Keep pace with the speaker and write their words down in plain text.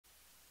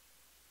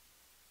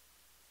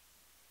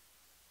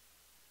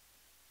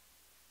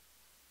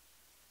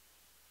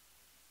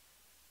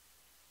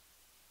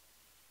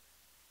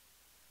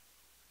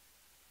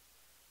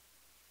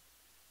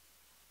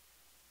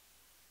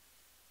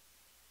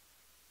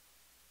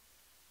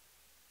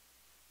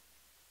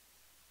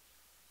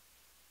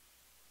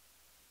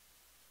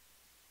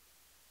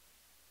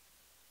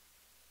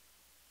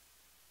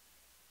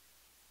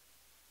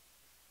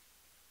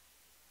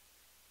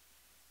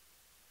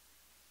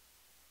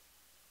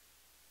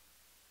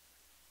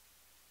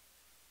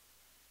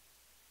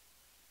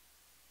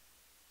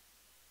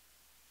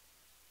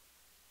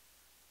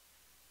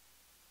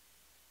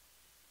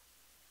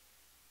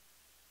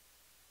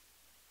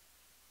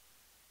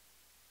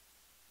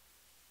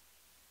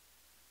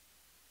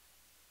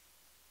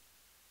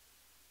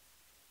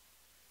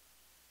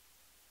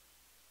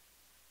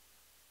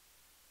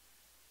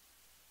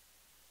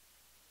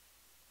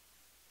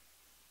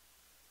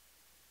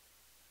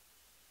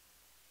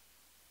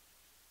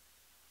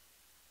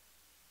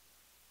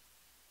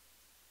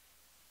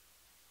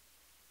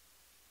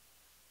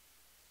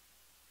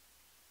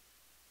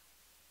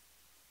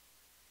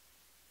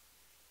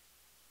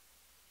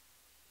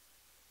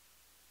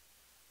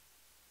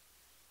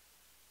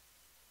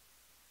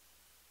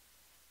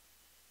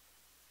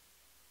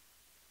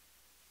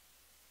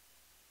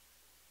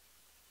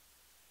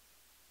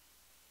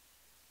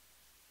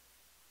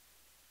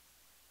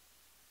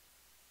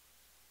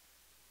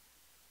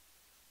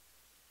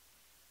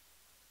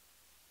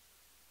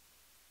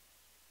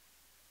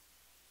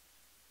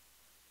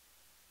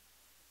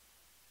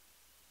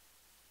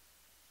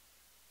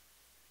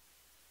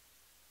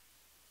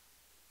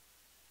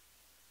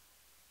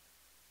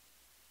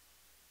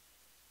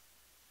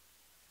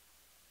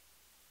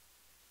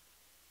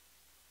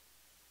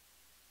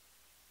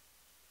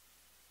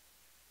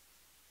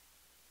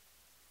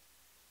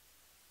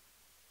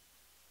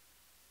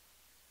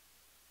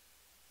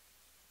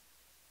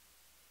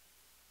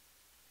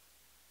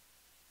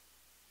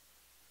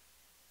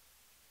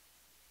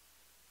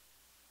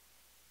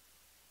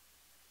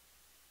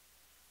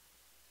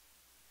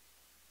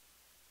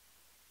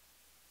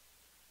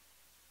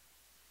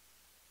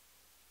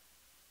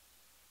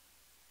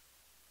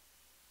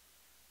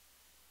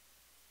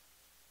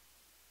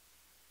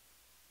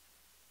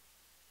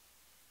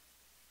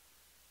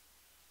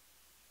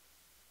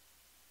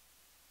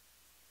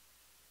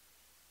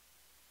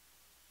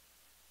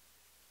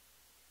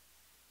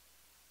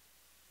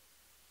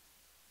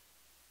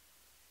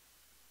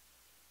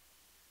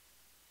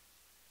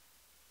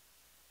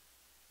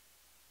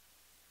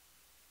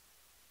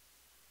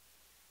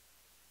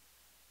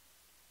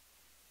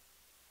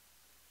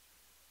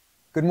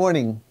Good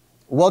morning.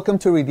 Welcome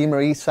to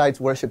Redeemer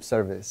Eastside's worship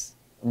service.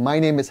 My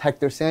name is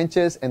Hector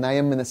Sanchez, and I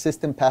am an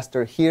assistant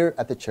pastor here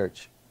at the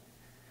church.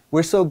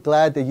 We're so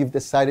glad that you've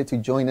decided to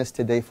join us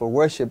today for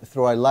worship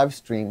through our live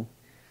stream.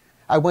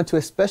 I want to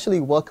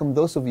especially welcome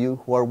those of you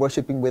who are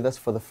worshiping with us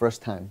for the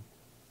first time.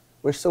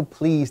 We're so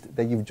pleased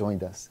that you've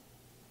joined us.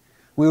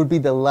 We would be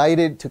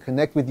delighted to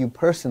connect with you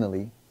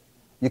personally.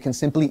 You can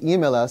simply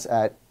email us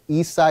at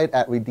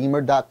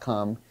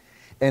eastside@redeemer.com,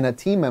 and a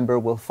team member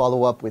will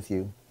follow up with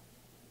you.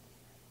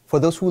 For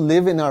those who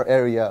live in our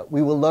area,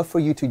 we would love for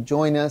you to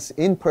join us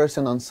in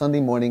person on Sunday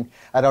morning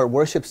at our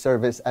worship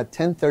service at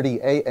 10:30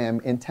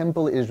 a.m. in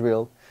Temple,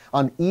 Israel,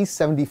 on East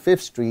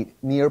 75th Street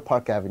near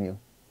Park Avenue.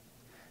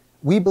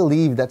 We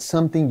believe that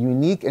something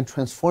unique and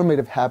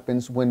transformative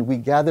happens when we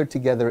gather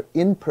together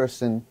in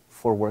person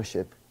for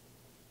worship.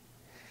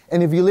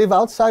 And if you live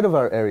outside of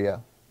our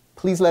area,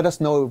 please let us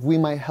know if we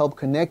might help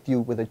connect you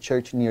with a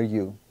church near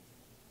you.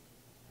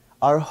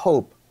 Our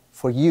hope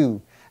for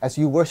you as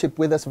you worship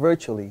with us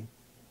virtually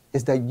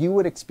is that you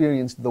would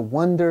experience the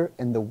wonder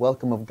and the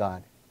welcome of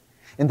God,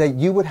 and that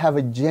you would have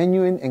a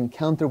genuine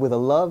encounter with a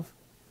love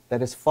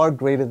that is far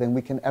greater than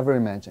we can ever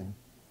imagine,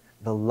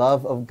 the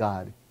love of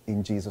God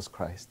in Jesus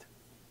Christ.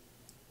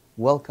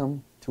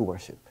 Welcome to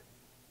worship.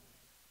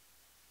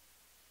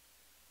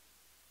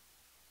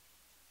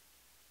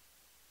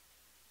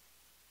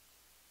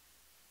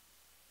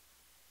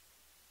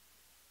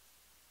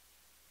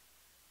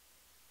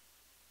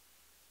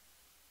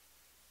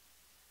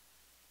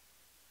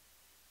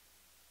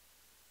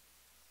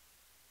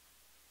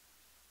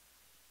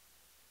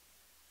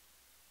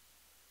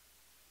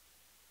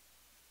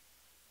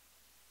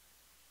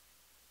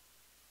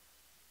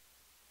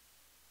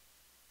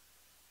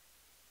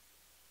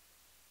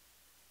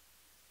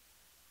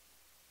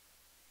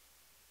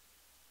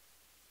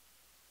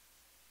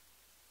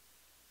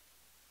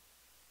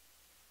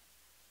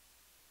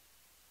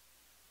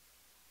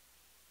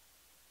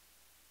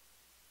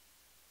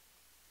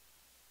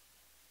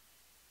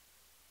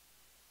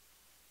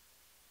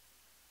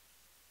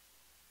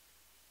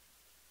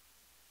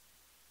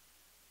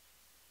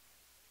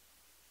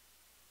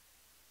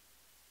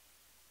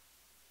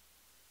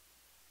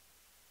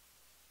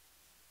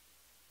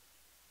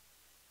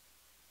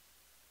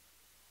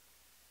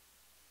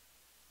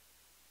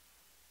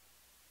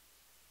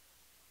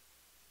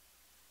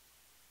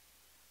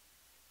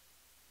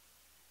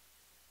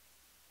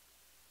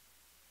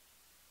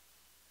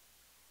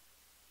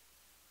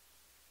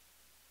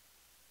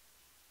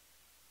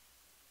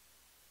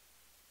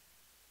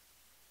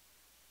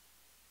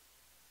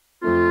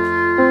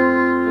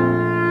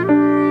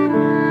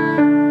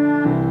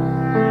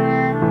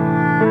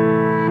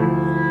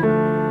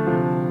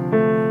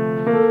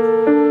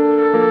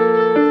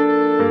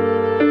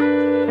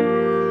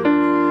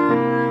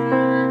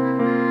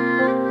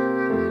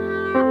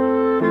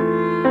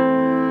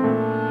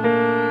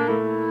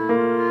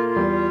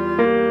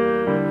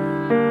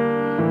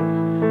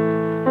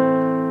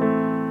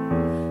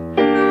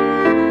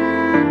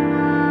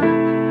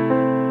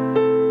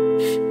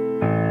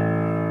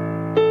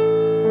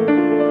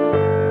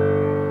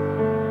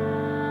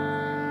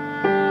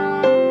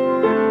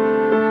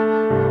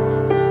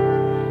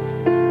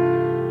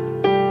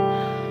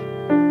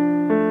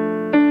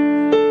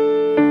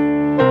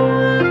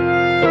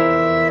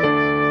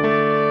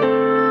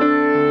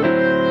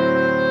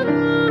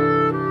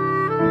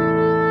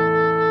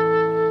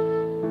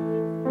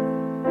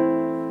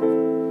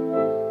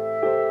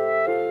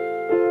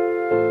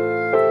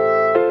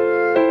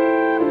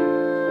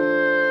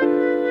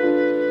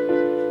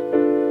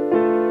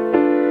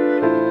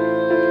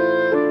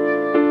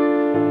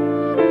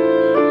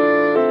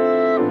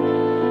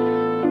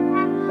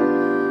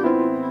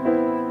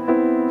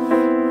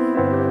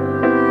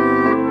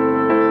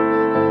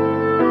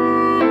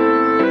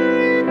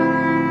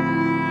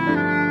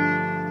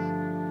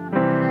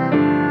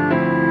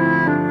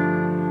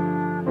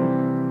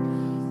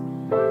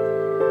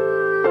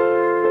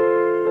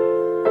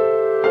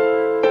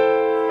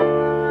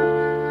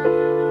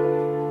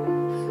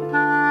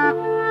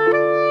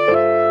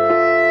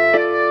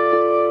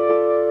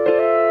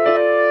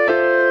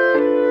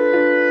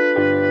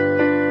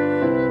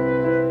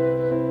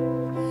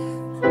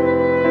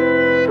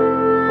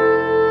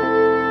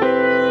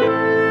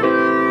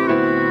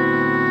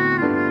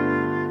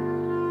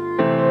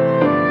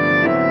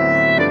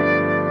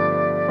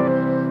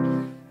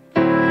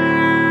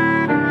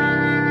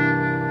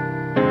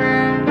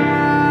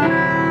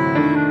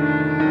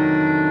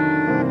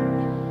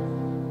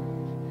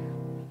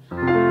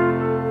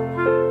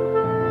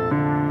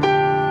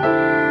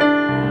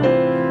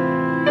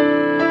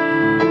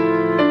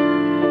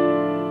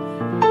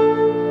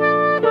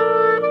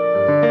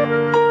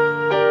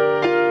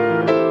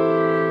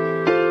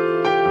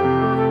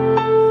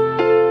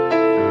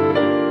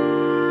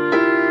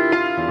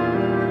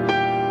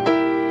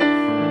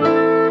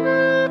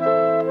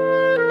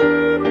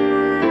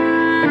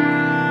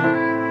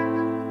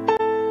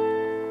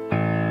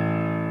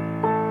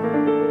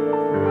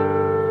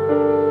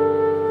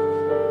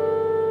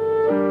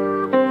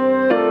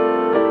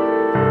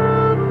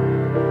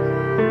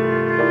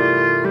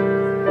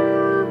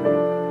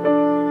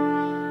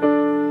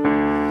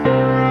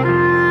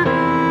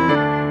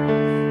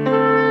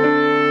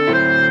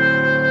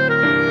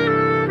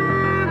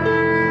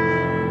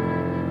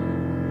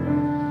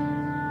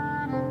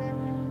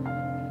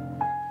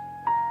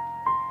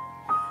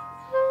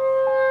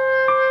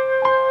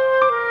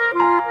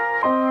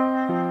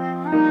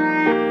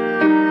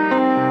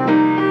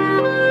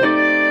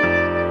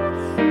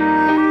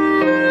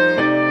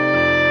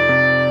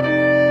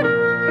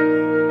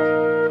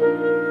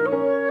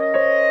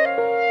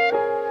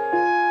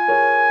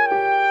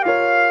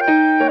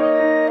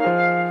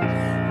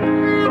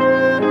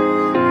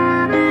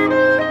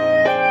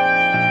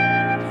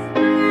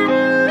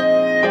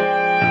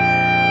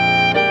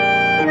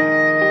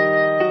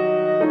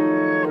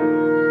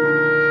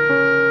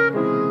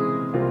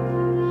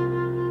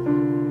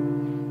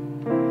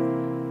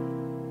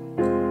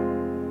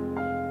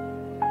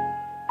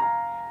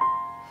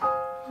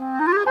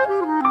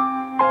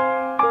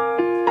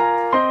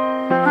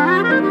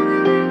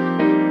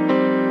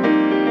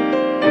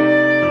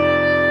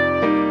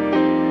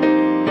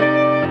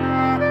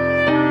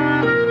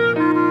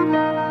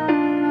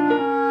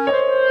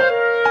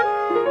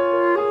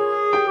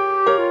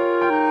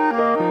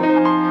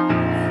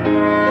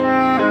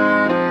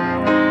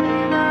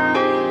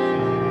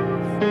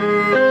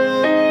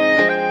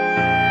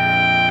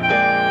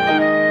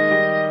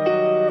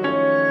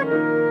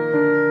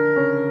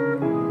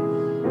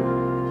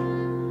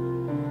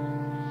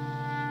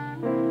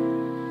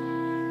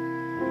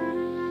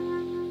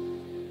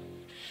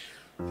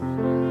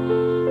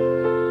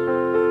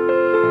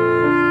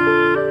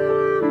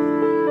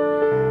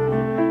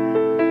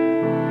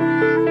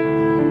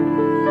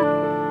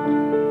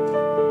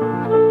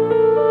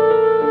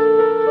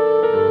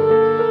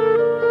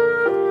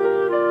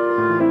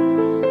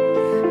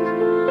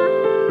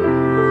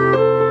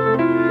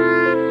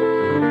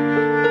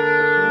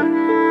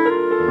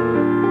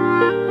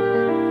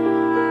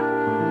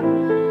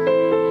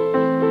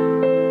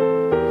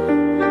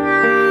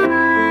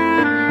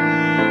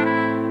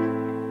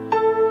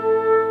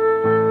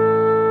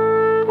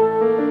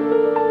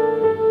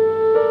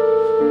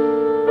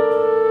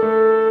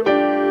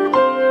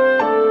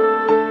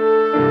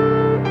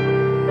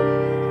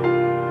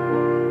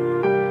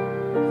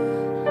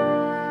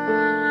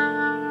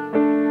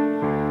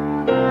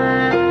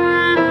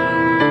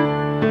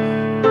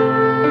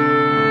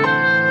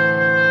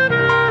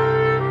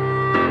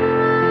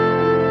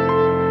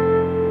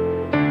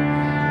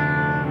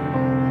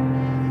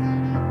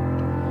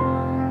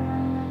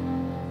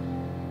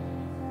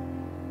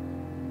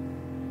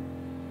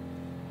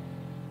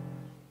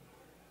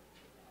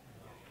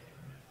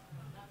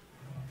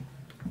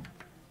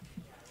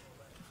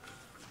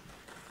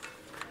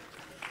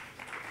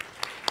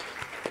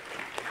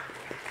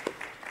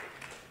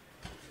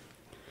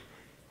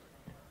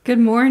 Good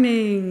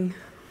morning.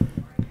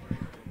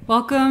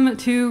 Welcome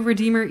to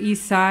Redeemer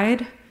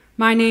Eastside.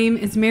 My name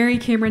is Mary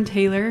Cameron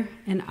Taylor,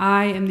 and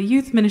I am the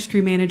Youth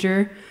Ministry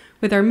Manager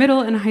with our middle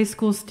and high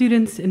school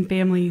students and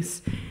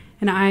families,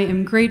 and I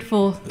am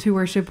grateful to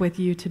worship with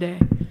you today.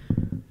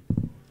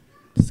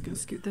 Just going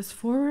to scoot this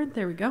forward.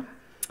 There we go.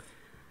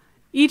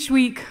 Each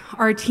week,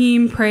 our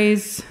team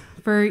prays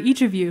for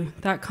each of you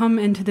that come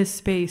into this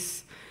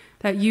space,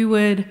 that you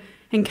would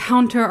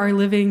encounter our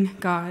living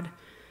God,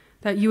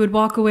 that you would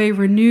walk away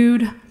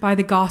renewed by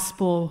the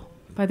gospel,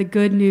 by the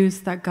good news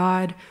that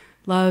God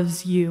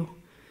loves you.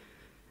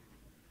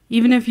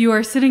 Even if you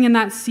are sitting in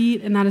that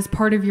seat and that is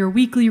part of your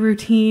weekly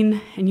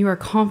routine and you are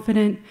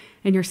confident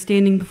and you're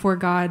standing before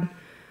God,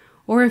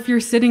 or if you're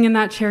sitting in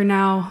that chair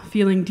now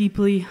feeling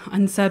deeply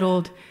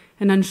unsettled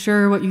and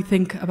unsure what you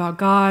think about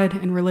God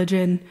and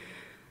religion,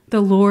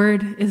 the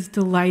Lord is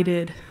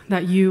delighted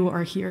that you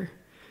are here.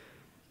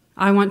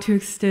 I want to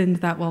extend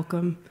that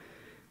welcome.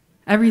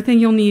 Everything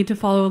you'll need to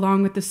follow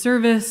along with the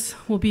service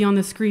will be on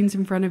the screens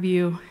in front of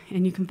you,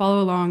 and you can follow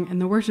along in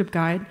the worship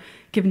guide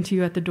given to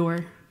you at the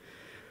door.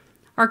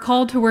 Our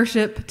call to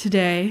worship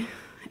today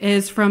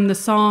is from the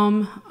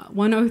Psalm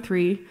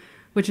 103,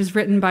 which is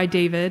written by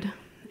David,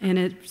 and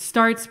it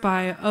starts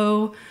by,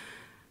 "Oh,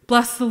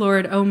 bless the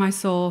Lord, O my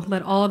soul,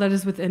 let all that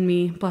is within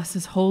me bless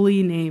his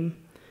holy name."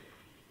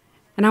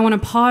 And I want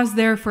to pause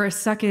there for a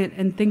second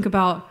and think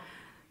about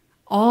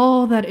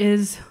all that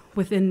is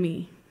within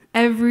me.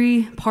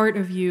 Every part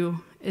of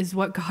you is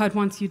what God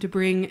wants you to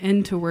bring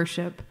into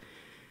worship.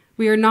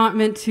 We are not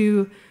meant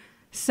to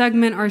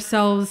segment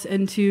ourselves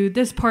into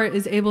this part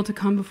is able to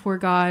come before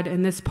God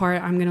and this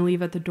part I'm going to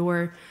leave at the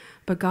door.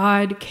 But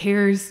God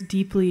cares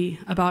deeply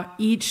about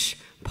each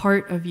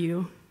part of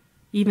you,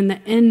 even the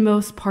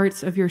inmost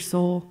parts of your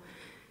soul.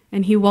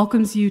 And he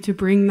welcomes you to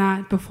bring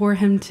that before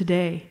him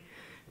today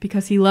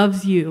because he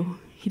loves you.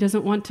 He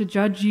doesn't want to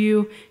judge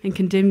you and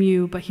condemn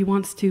you, but he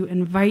wants to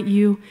invite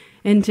you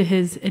into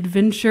his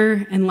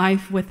adventure and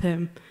life with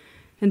him.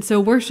 And so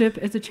worship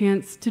is a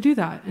chance to do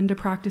that and to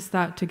practice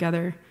that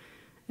together.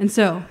 And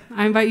so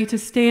I invite you to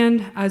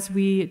stand as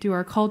we do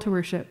our call to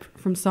worship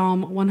from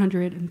Psalm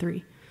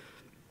 103.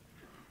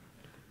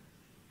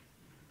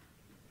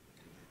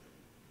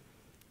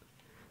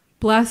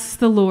 Bless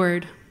the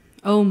Lord,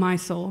 O my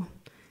soul,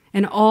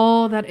 and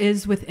all that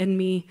is within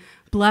me.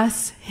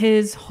 Bless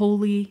his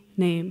holy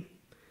name.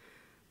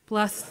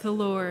 Bless the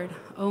Lord,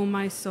 O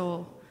my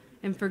soul,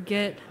 and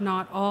forget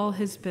not all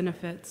his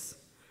benefits.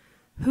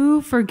 Who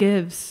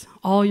forgives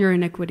all your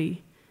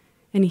iniquity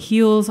and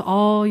heals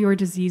all your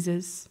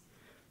diseases?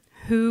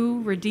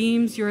 Who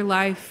redeems your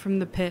life from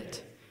the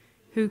pit?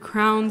 Who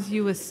crowns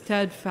you with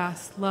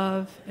steadfast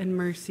love and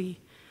mercy?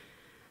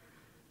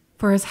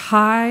 For as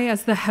high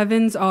as the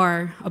heavens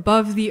are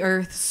above the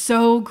earth,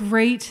 so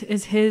great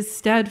is his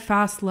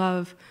steadfast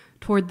love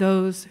toward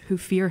those who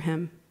fear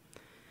him.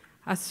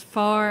 As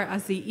far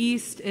as the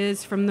east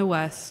is from the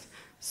west,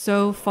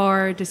 so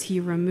far does he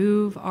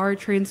remove our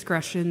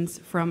transgressions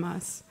from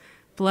us.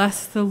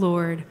 Bless the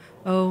Lord,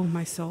 O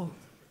my soul.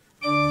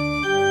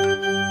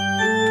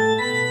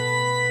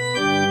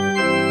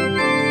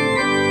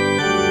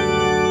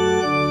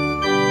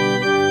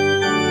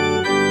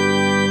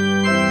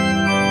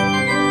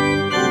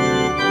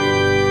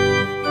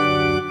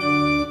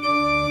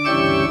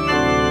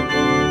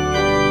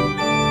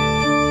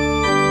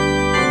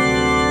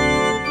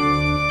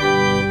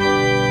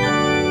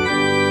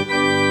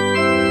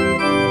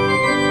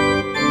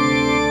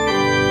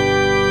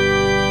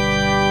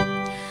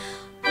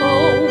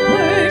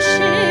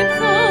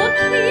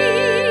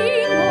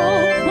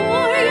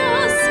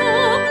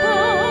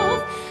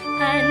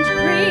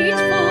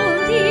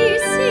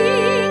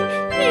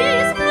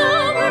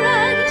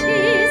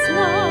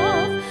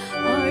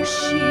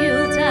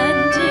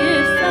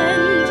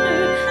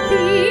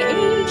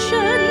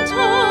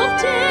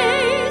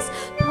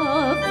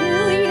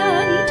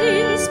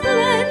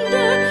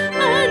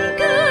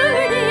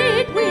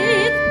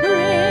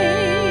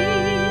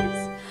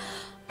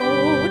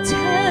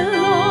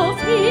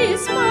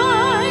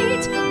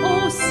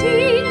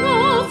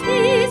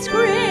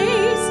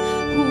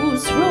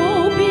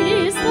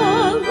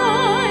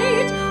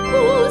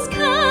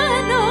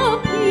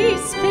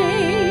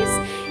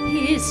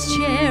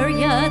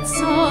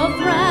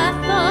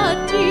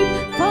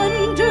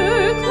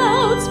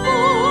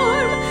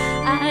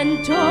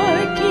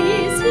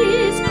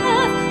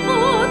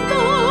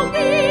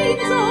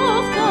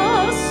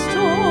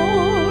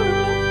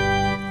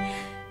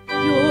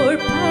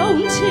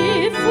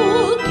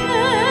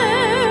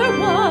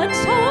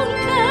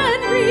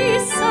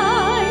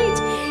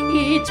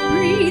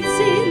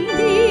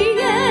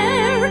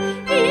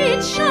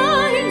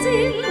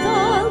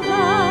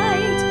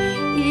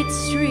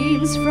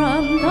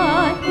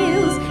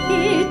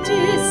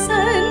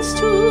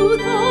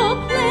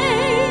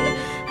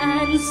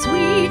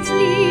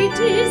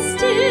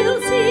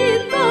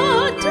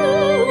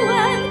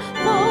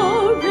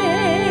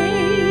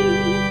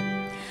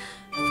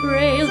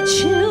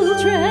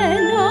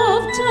 Children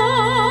of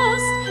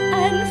dust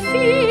and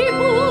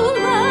feeble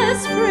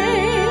as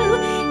frail,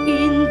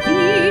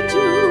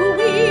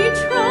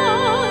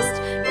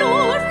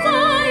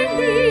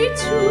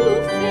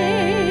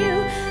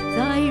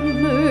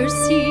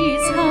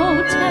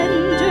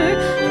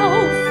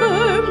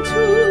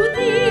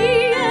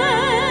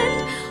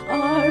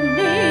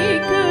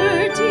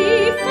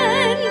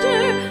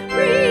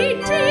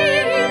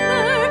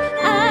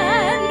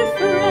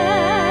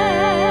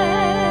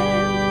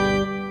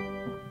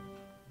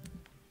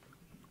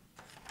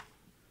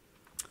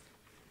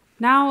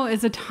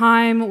 is a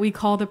time we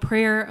call the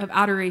prayer of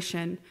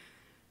adoration,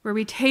 where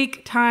we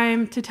take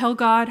time to tell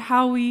God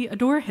how we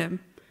adore him.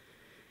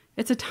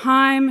 It's a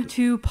time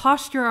to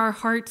posture our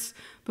hearts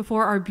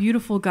before our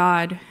beautiful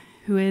God,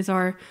 who is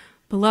our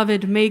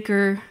beloved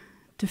maker,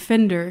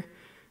 defender,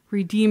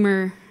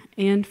 redeemer,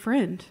 and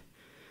friend.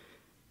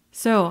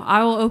 So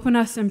I will open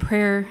us in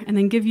prayer and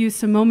then give you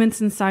some moments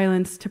in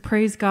silence to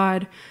praise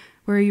God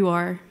where you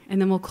are,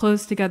 and then we'll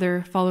close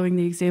together following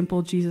the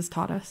example Jesus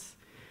taught us.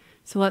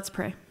 So let's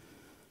pray.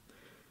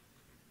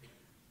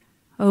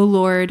 O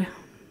Lord,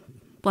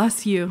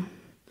 bless you.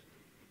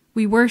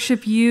 We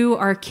worship you,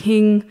 our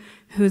King,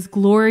 who is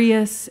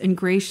glorious and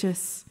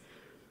gracious.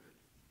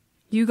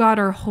 You, God,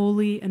 are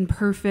holy and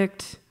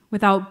perfect,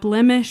 without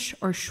blemish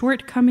or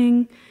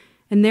shortcoming,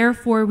 and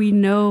therefore we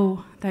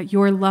know that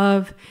your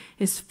love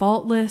is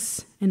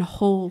faultless and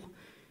whole,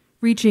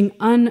 reaching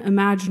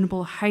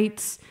unimaginable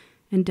heights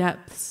and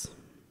depths.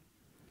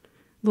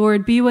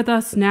 Lord, be with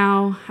us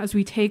now as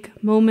we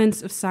take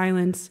moments of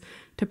silence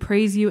to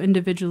praise you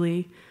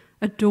individually,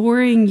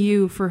 adoring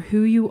you for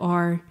who you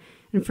are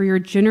and for your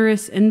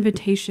generous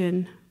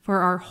invitation for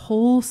our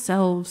whole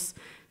selves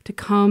to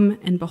come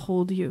and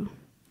behold you.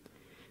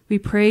 We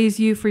praise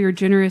you for your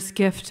generous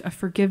gift of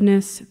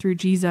forgiveness through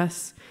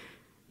Jesus.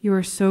 You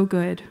are so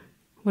good.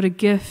 What a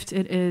gift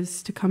it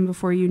is to come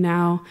before you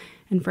now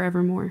and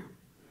forevermore.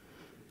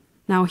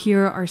 Now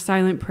hear our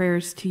silent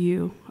prayers to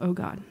you, O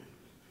God.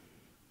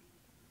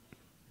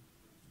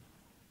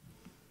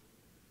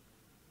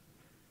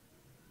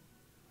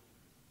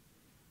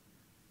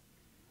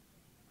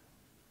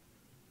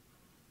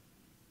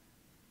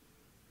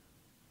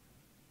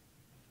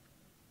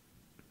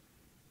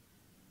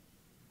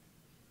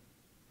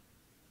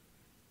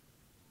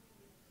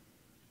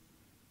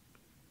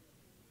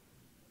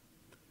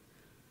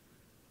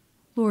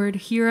 Lord,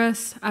 hear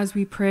us as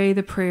we pray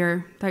the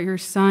prayer that your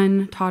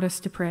Son taught us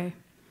to pray,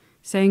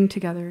 saying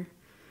together,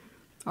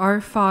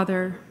 Our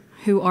Father,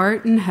 who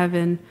art in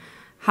heaven,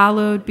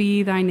 hallowed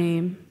be thy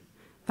name.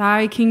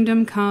 Thy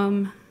kingdom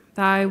come,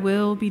 thy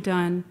will be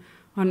done,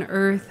 on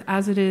earth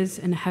as it is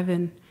in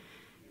heaven.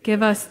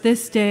 Give us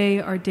this day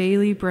our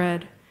daily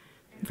bread,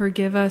 and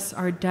forgive us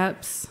our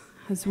debts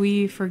as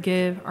we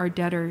forgive our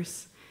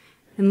debtors.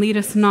 And lead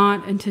us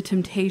not into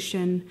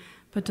temptation,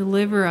 but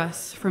deliver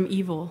us from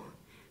evil.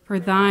 For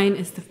thine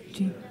is the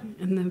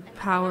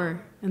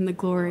power and the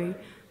glory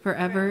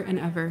forever and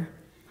ever.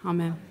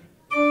 Amen.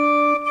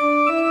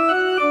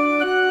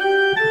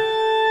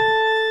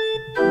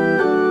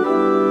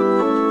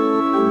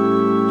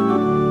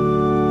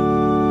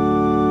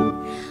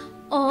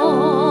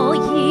 All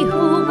ye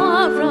who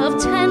are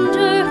of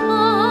tender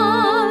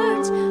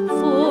heart,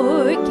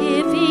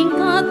 forgiving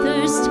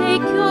others,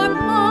 take your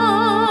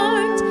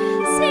part.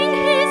 Sing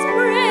his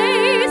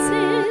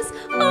praises,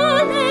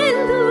 Alleluia.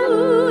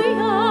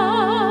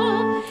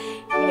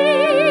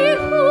 He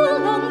who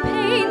long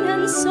pain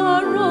and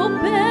sorrow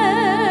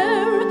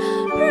bear,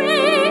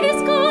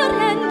 praise God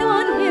and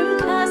on him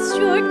cast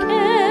your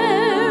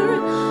care.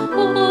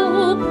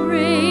 Oh,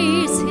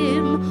 praise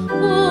him,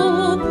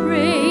 oh,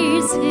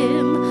 praise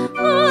him.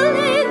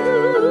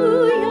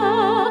 Alleluia,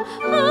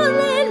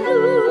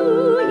 alleluia,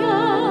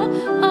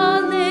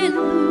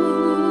 alleluia.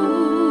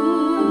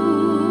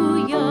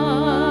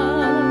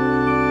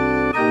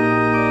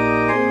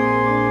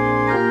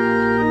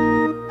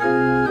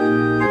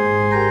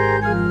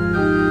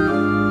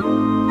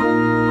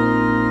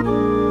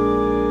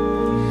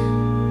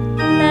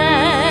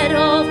 Let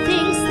all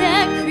things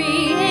that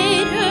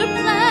Creator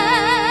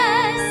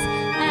bless,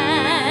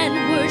 and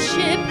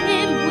worship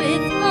him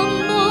with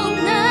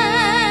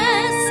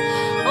humbleness.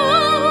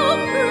 Oh,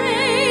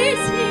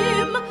 praise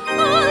him,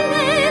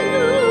 alleluia.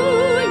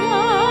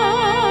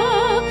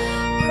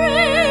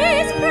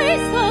 Praise,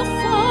 praise the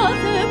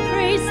Father,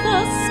 praise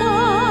the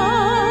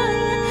Son,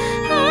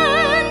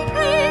 and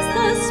praise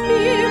the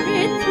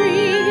Spirit,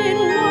 three in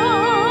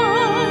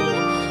one.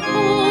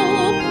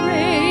 Oh,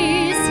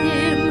 praise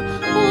him,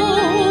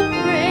 oh,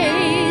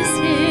 praise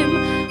him,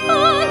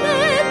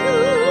 alleluia,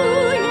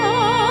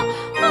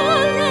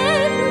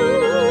 alleluia,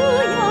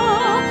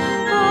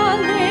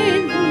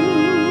 alleluia.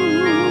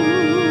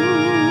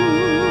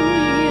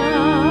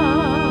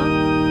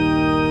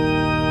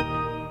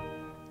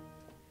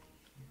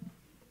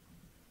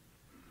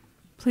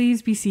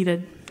 Please be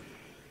seated.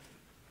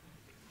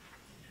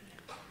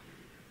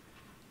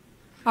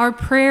 Our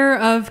prayer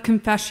of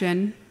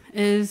confession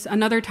is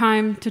another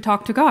time to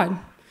talk to God,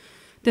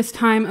 this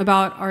time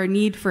about our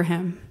need for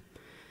him.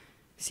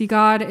 See,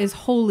 God is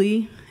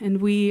holy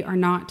and we are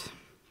not.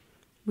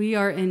 We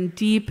are in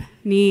deep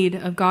need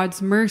of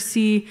God's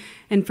mercy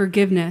and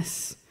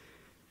forgiveness.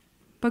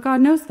 But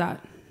God knows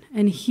that,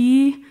 and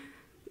he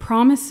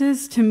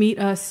promises to meet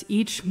us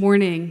each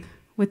morning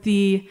with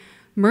the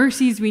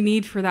mercies we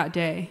need for that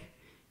day.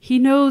 He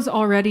knows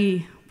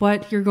already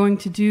what you're going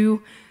to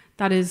do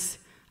that is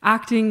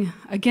acting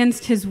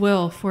against his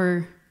will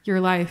for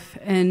your life,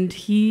 and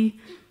he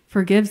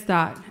forgives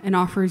that and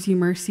offers you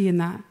mercy in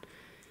that.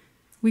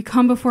 We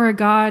come before a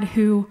God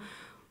who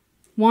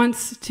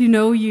wants to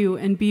know you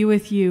and be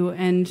with you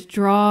and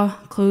draw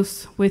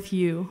close with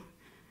you,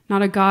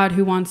 not a God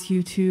who wants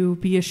you to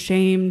be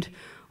ashamed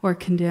or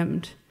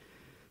condemned.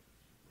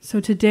 So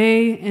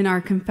today in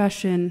our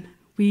confession,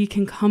 we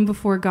can come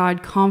before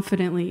God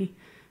confidently,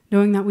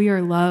 knowing that we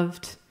are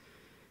loved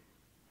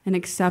and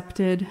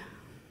accepted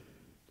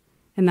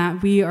and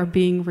that we are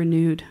being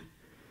renewed.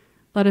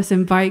 Let us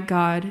invite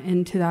God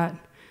into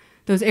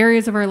those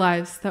areas of our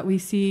lives that we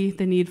see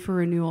the need for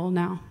renewal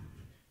now.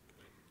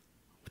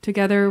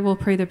 Together, we'll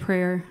pray the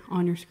prayer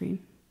on your screen.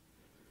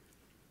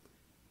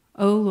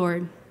 O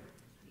Lord,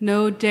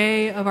 no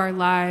day of our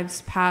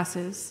lives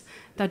passes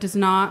that does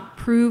not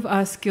prove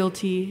us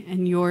guilty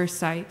in your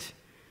sight.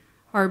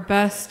 Our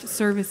best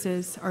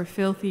services are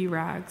filthy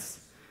rags.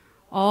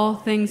 All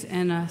things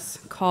in us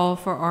call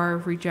for our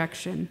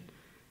rejection.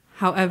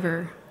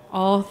 However,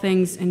 all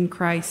things in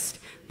Christ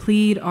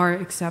plead our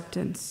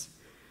acceptance.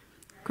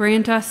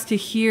 Grant us to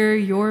hear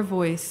your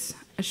voice,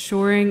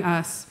 assuring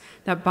us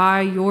that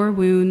by your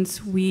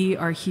wounds we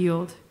are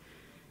healed,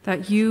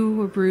 that you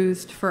were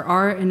bruised for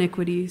our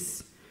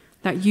iniquities,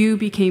 that you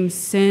became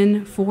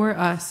sin for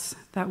us,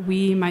 that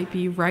we might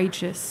be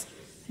righteous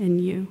in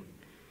you.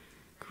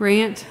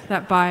 Grant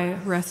that by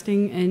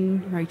resting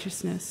in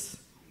righteousness,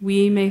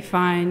 we may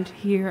find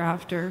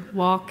hereafter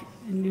walk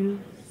anew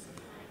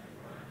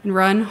and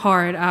run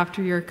hard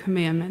after your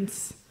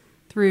commandments.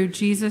 Through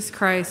Jesus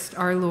Christ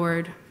our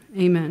Lord.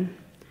 Amen.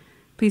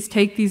 Please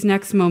take these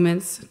next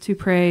moments to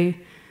pray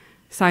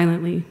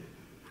silently,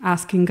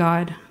 asking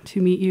God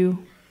to meet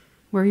you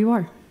where you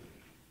are.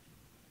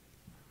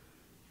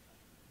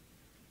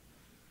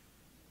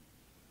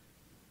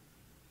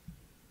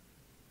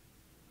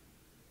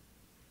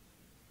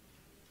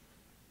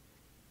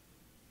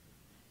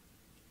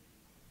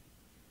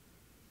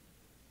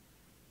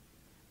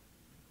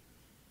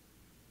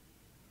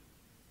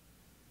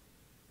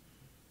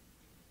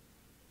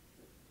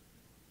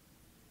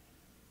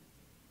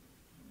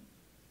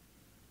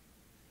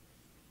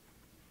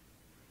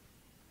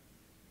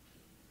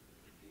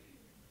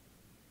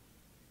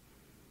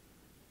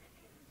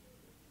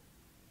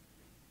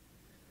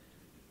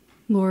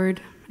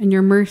 Lord, in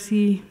your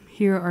mercy,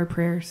 hear our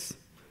prayers.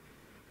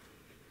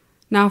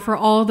 Now for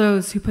all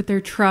those who put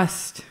their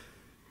trust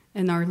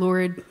in our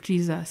Lord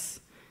Jesus,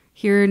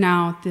 hear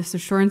now this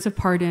assurance of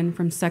pardon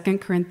from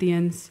 2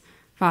 Corinthians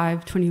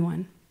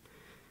 5:21.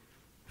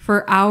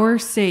 For our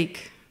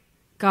sake,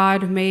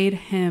 God made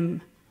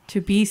him to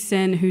be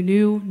sin who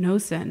knew no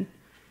sin,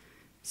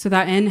 so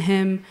that in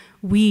him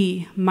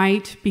we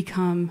might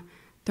become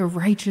the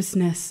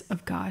righteousness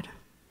of God.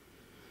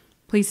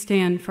 Please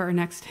stand for our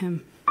next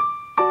hymn.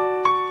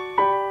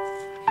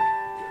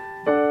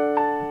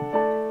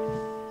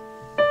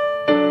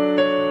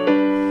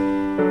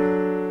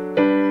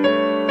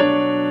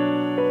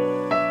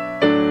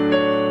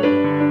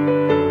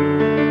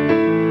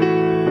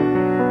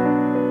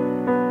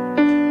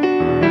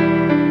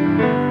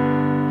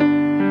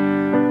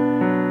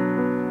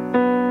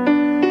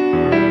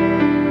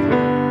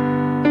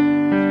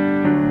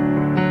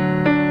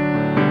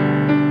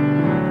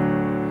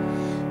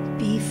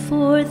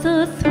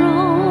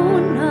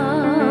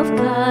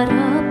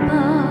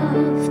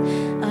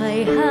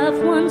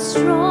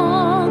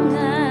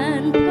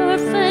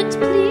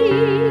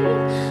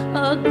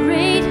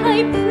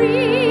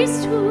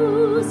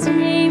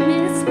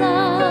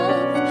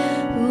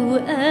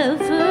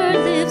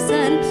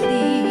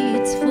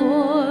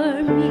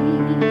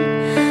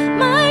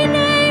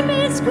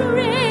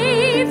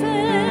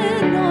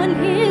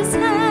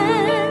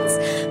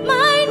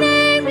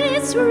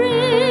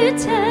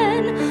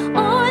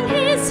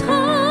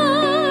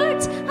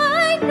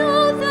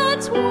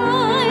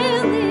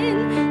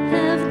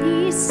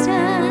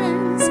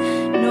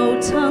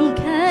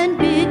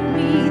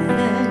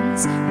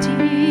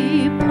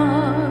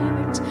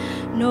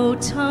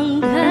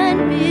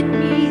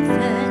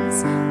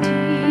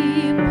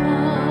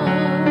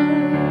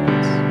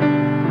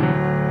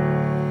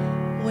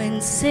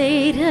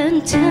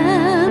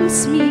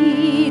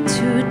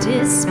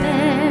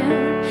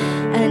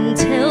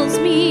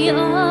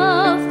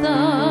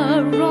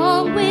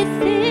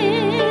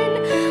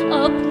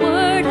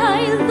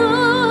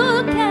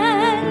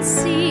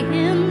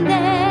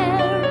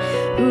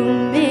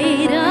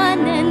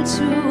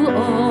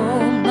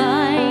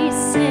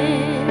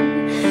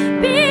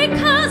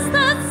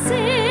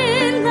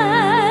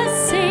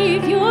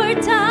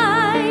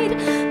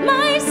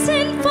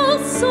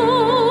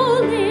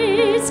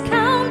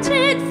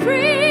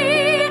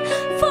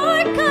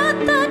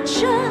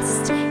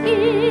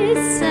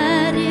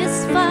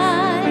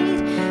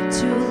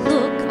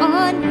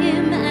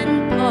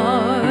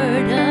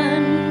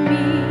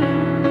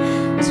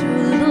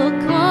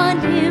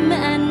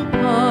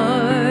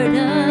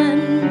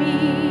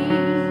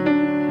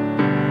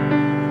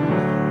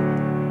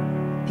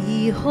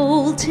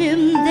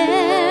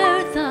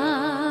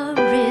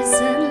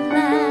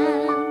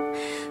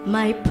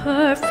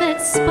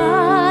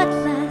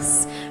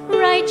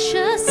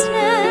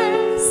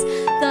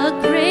 The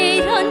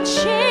great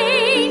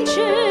unchangeable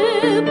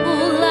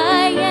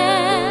I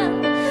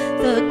am.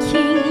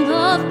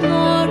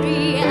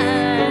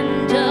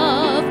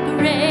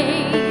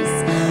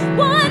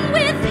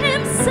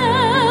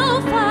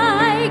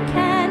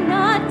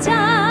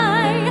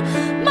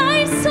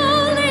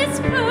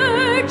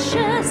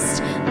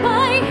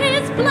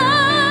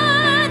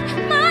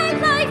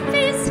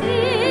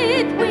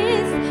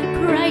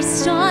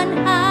 Christ on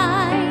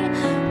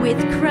high,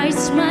 with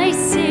Christ my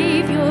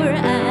Savior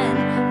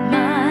and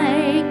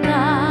my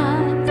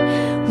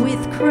God,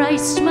 with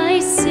Christ my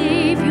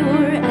Savior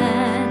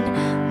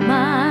and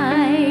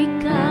my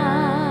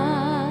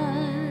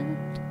God.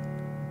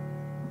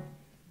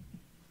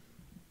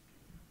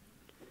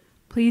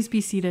 Please be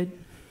seated.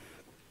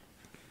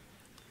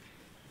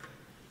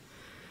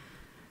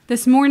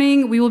 This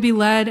morning, we will be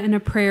led in a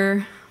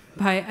prayer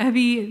by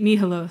Evie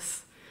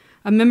Mihalos,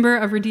 a member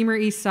of Redeemer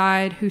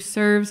Eastside who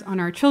serves on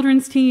our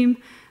children's team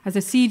as a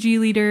CG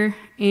leader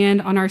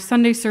and on our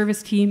Sunday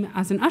service team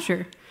as an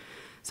usher.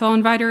 So I'll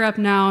invite her up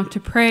now to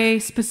pray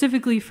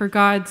specifically for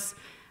God's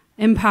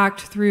impact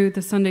through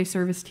the Sunday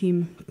service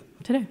team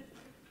today.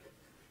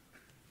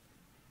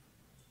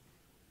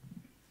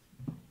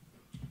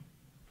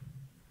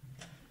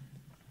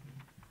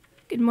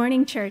 Good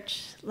morning,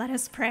 church. Let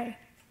us pray.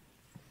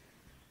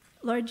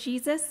 Lord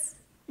Jesus,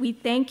 we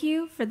thank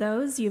you for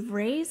those you've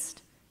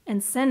raised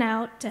and sent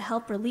out to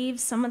help relieve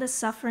some of the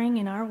suffering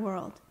in our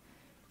world.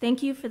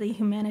 Thank you for the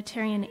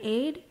humanitarian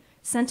aid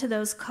sent to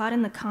those caught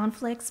in the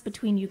conflicts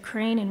between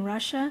Ukraine and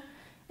Russia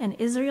and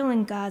Israel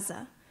and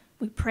Gaza.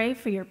 We pray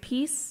for your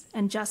peace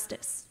and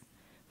justice.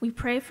 We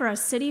pray for our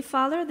city,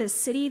 Father, this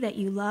city that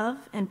you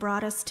love and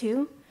brought us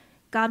to.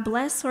 God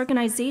bless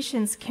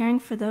organizations caring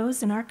for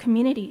those in our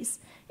communities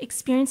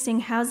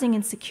experiencing housing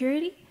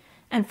insecurity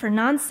and for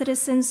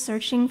non-citizens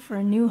searching for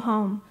a new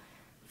home.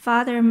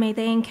 Father, may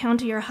they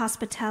encounter your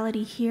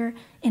hospitality here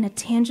in a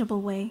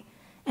tangible way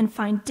and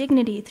find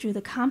dignity through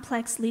the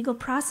complex legal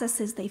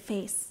processes they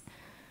face.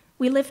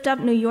 We lift up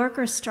New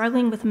Yorkers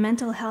struggling with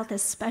mental health,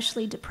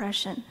 especially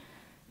depression.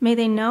 May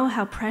they know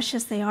how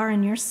precious they are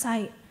in your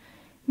sight.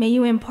 May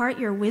you impart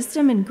your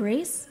wisdom and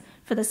grace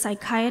for the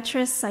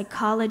psychiatrists,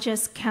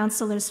 psychologists,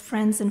 counselors,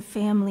 friends, and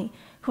family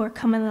who are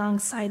coming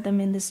alongside them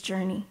in this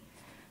journey.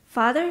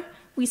 Father,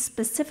 we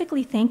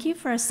specifically thank you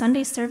for our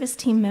Sunday service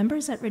team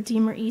members at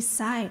Redeemer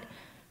Eastside,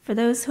 for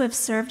those who have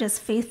served us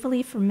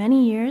faithfully for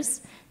many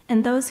years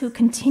and those who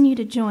continue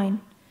to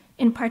join.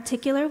 In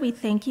particular, we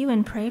thank you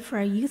and pray for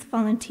our youth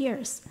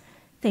volunteers.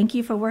 Thank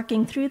you for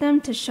working through them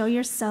to show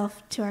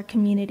yourself to our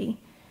community.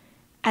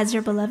 As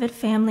your beloved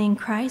family in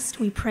Christ,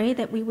 we pray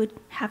that we would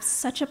have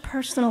such a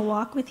personal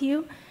walk with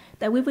you,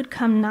 that we would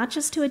come not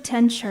just to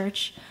attend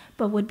church,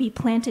 but would be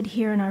planted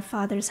here in our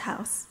Father's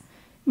house.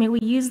 May we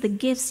use the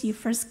gifts you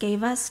first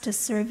gave us to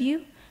serve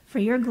you for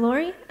your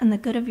glory and the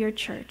good of your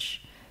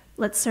church.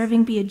 Let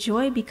serving be a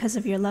joy because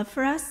of your love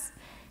for us,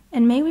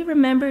 and may we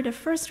remember to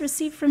first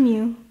receive from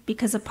you,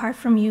 because apart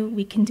from you,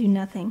 we can do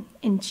nothing.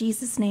 In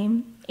Jesus'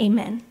 name,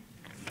 amen.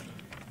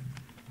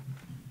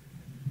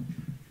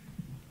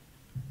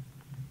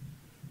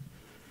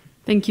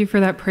 Thank you for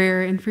that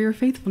prayer and for your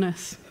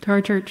faithfulness to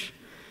our church.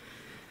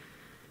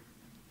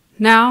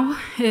 Now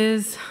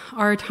is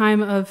our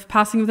time of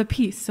passing of the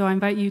peace, so I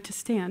invite you to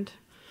stand.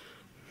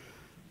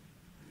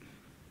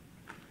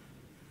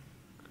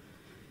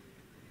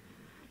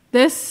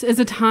 This is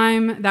a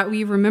time that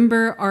we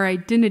remember our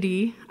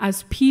identity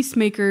as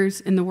peacemakers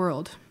in the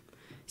world,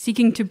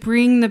 seeking to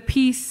bring the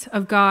peace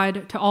of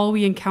God to all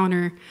we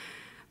encounter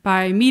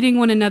by meeting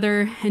one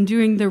another and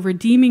doing the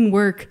redeeming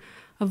work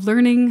of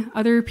learning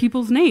other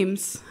people's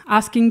names,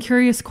 asking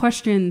curious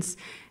questions,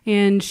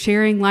 and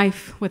sharing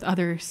life with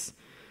others.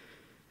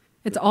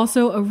 It's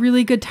also a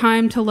really good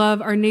time to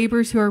love our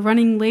neighbors who are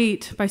running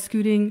late by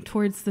scooting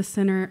towards the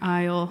center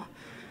aisle.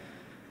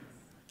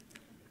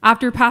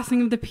 After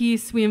passing of the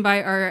peace, we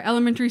invite our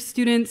elementary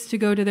students to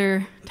go to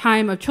their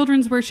time of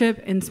children's worship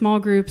in small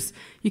groups.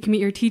 You can meet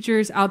your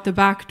teachers out the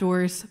back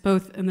doors,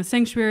 both in the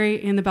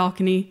sanctuary and the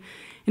balcony.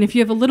 And if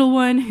you have a little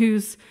one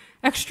who's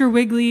extra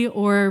wiggly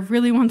or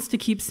really wants to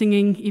keep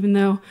singing, even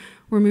though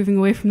we're moving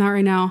away from that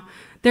right now,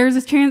 there's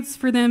a chance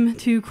for them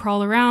to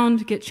crawl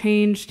around, get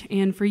changed,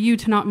 and for you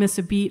to not miss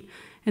a beat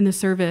in the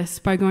service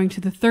by going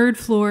to the third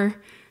floor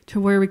to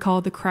where we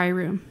call the cry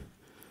room.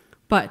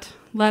 But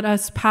let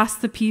us pass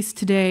the peace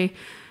today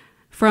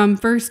from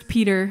 1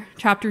 Peter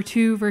chapter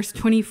 2, verse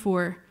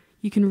 24.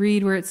 You can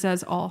read where it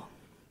says all.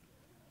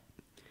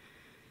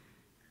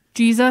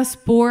 Jesus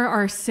bore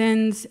our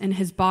sins in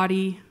his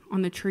body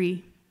on the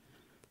tree,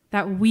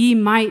 that we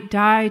might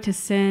die to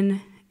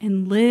sin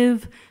and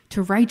live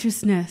to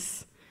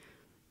righteousness.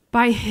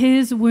 By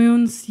his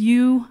wounds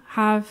you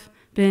have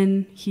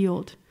been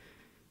healed.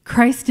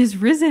 Christ is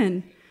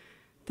risen.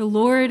 The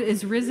Lord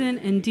is risen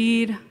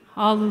indeed.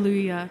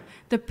 Hallelujah.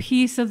 The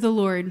peace of the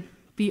Lord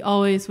be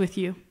always with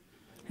you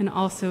and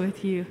also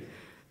with you.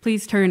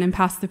 Please turn and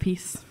pass the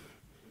peace.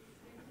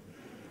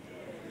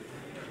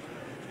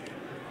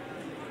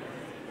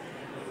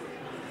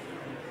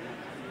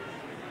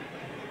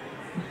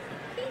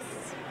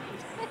 Peace.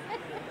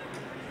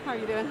 How are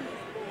you doing?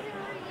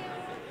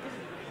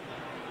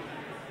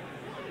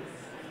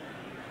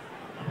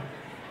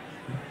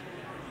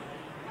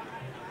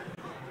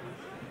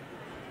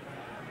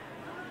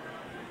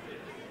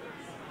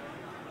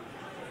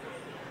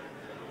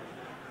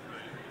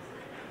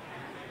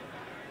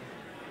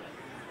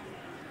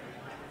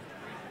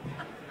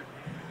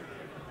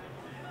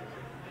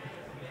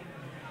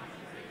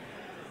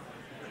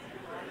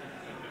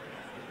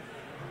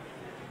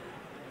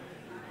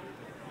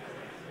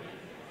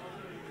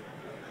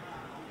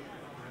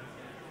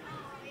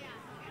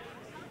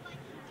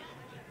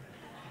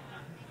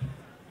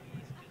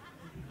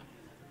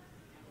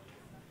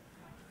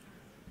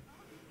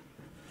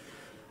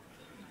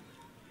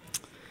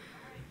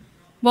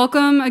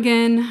 Welcome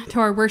again to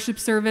our worship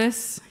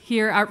service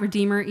here at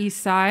Redeemer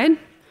East Side.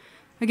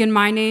 Again,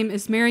 my name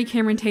is Mary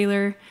Cameron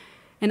Taylor,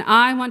 and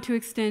I want to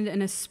extend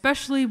an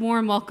especially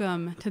warm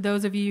welcome to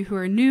those of you who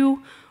are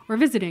new or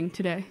visiting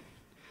today.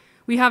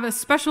 We have a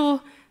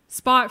special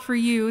spot for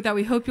you that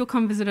we hope you'll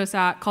come visit us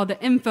at called the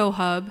Info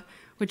Hub,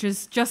 which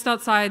is just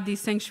outside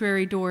these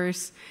sanctuary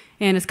doors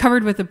and is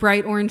covered with a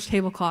bright orange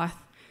tablecloth.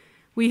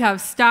 We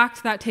have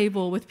stacked that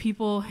table with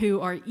people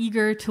who are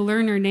eager to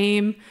learn your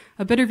name,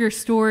 a bit of your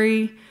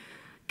story,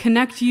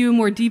 connect you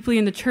more deeply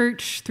in the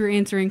church through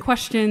answering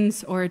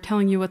questions or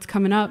telling you what's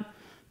coming up,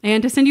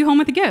 and to send you home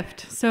with a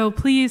gift. So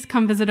please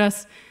come visit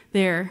us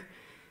there.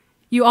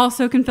 You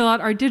also can fill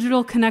out our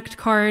digital Connect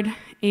card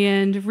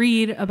and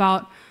read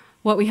about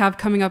what we have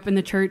coming up in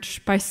the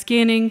church by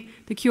scanning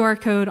the QR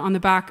code on the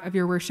back of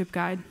your worship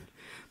guide.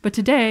 But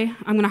today,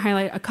 I'm going to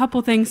highlight a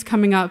couple things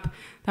coming up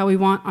that we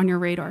want on your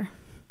radar.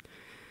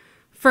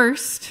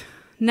 First,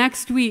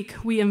 next week,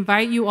 we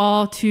invite you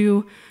all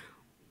to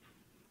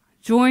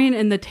join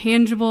in the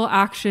tangible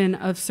action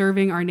of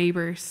serving our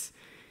neighbors.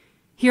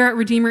 Here at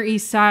Redeemer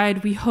East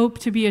Side, we hope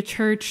to be a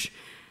church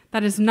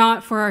that is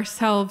not for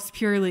ourselves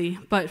purely,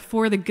 but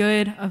for the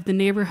good of the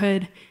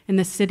neighborhood and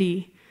the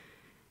city.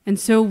 And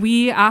so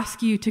we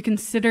ask you to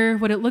consider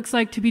what it looks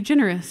like to be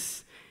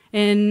generous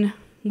in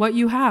what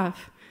you have.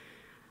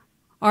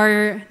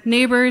 Our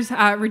neighbors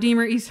at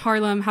Redeemer East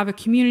Harlem have a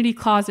community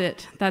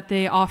closet that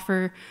they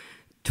offer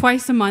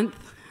twice a month.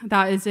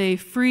 That is a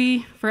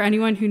free, for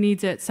anyone who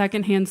needs it,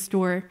 secondhand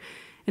store.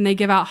 And they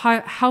give out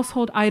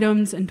household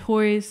items and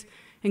toys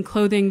and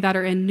clothing that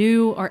are in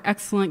new or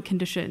excellent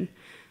condition.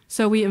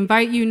 So we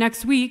invite you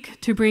next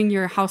week to bring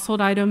your household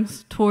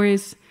items,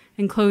 toys,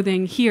 and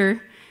clothing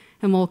here,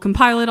 and we'll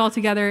compile it all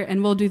together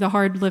and we'll do the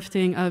hard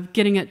lifting of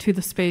getting it to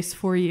the space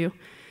for you.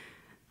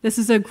 This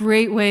is a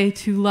great way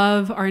to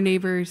love our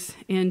neighbors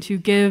and to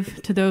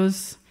give to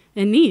those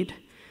in need.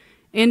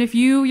 And if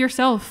you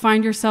yourself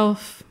find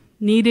yourself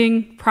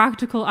needing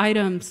practical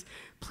items,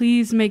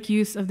 please make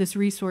use of this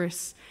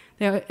resource.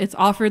 It's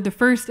offered the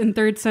first and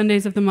third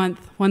Sundays of the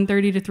month,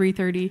 1:30 to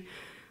 3:30,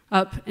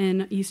 up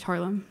in East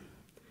Harlem.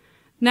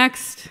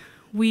 Next,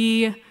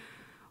 we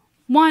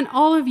want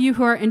all of you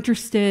who are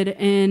interested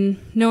in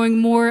knowing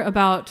more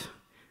about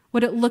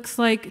what it looks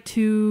like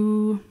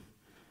to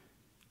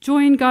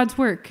join God's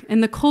work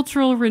and the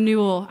cultural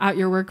renewal at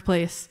your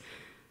workplace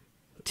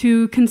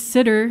to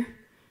consider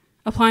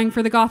applying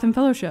for the Gotham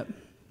Fellowship.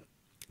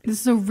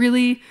 This is a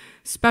really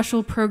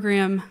special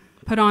program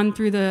put on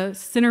through the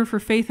Center for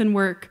Faith and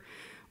Work,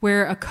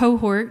 where a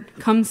cohort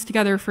comes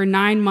together for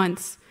 9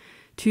 months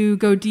to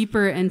go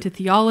deeper into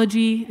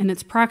theology and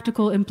its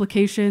practical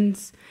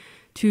implications,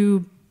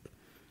 to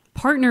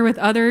partner with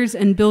others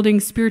in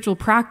building spiritual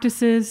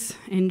practices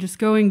and just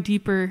going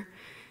deeper,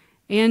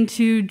 and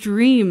to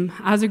dream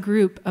as a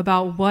group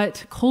about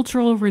what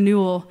cultural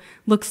renewal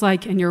looks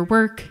like in your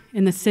work,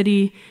 in the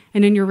city,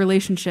 and in your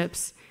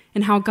relationships,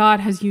 and how God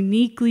has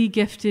uniquely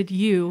gifted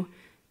you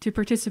to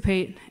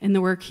participate in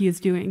the work he is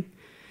doing.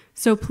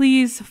 So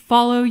please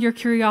follow your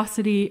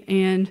curiosity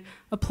and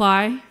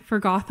apply for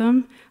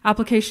Gotham.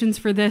 Applications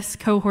for this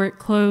cohort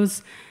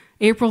close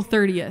April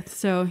 30th,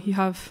 so you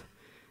have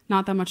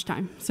not that much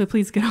time. So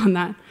please get on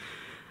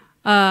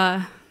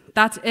that.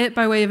 That's it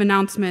by way of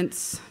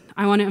announcements.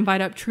 I want to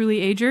invite up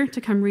Truly Ager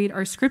to come read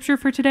our scripture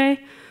for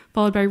today,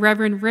 followed by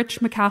Reverend Rich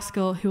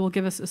McCaskill, who will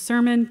give us a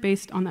sermon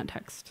based on that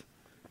text.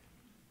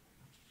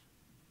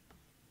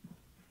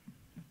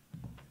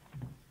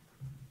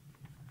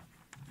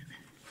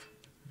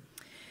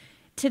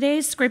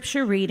 Today's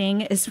scripture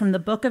reading is from the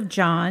book of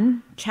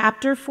John,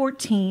 chapter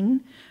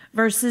 14,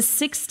 verses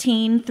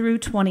 16 through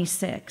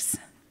 26.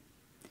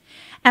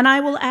 And I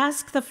will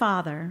ask the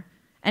Father,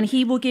 and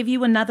he will give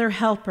you another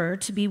helper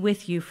to be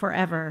with you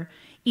forever,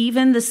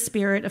 even the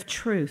Spirit of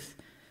truth,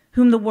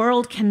 whom the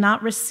world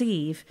cannot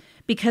receive,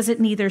 because it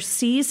neither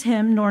sees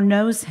him nor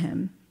knows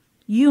him.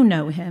 You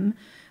know him,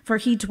 for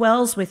he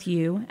dwells with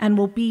you and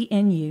will be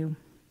in you.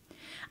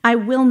 I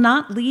will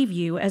not leave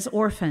you as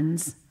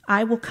orphans.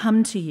 I will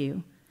come to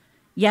you.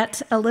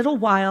 Yet a little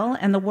while,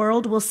 and the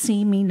world will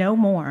see me no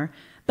more,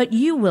 but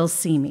you will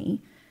see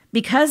me.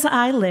 Because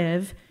I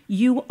live,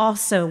 you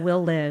also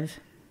will live.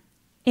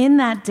 In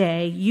that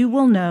day, you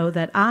will know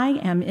that I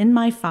am in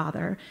my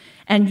Father,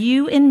 and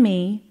you in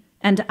me,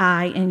 and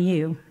I in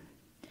you.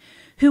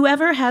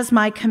 Whoever has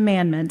my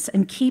commandments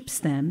and keeps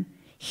them,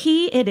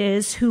 he it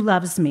is who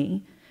loves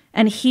me,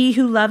 and he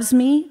who loves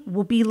me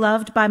will be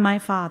loved by my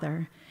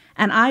Father,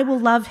 and I will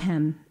love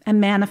him and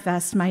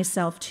manifest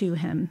myself to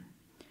him.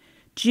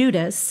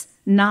 Judas,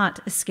 not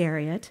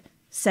Iscariot,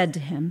 said to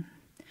him,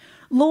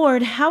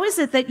 Lord, how is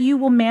it that you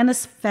will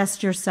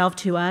manifest yourself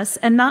to us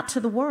and not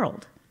to the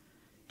world?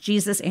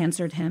 Jesus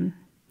answered him,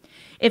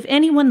 If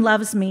anyone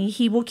loves me,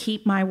 he will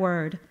keep my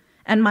word,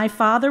 and my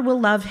Father will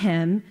love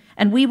him,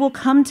 and we will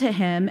come to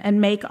him and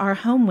make our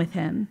home with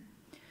him.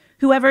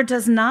 Whoever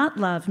does not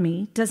love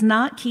me does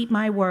not keep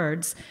my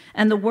words,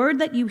 and the word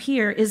that you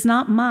hear is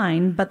not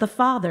mine, but the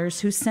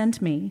Father's who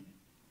sent me.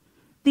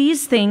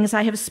 These things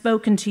I have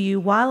spoken to you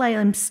while I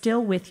am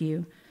still with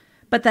you,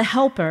 but the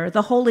Helper,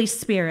 the Holy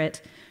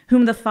Spirit,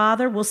 whom the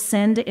Father will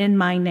send in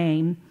my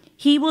name,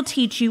 he will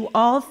teach you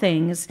all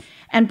things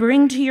and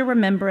bring to your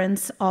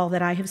remembrance all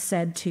that I have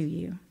said to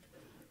you.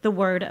 The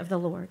word of the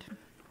Lord.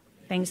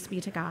 Thanks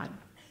be to God.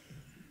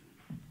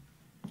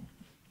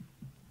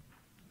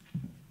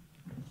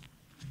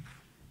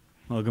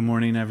 Well, good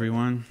morning,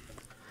 everyone.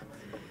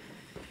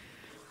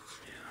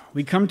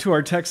 We come to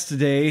our text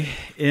today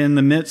in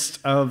the midst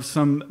of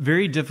some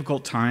very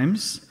difficult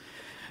times.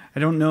 I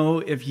don't know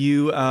if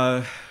you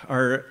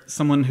are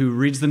someone who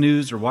reads the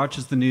news or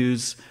watches the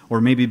news, or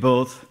maybe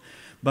both,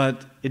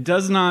 but it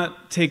does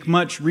not take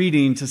much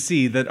reading to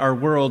see that our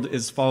world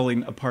is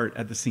falling apart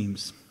at the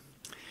seams.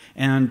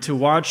 And to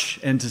watch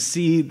and to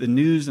see the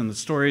news and the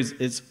stories,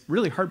 it's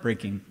really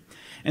heartbreaking.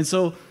 And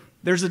so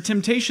there's a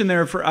temptation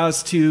there for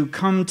us to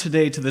come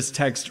today to this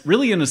text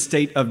really in a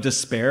state of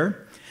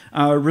despair,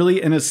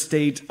 really in a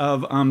state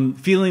of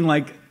feeling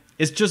like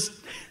it's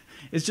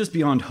just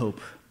beyond hope.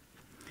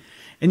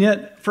 And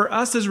yet, for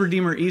us as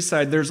Redeemer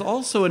Eastside, there's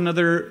also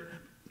another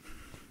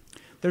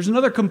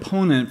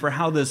component for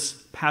how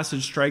this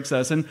passage strikes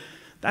us, and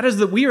that is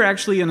that we are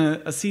actually in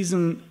a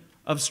season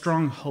of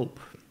strong hope.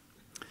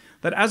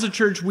 That as a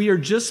church, we are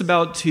just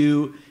about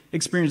to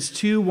experience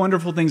two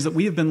wonderful things that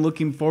we have been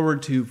looking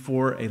forward to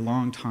for a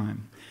long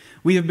time.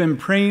 We have been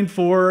praying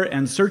for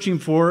and searching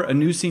for a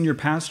new senior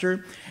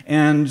pastor,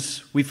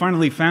 and we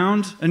finally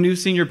found a new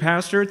senior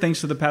pastor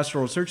thanks to the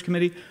pastoral search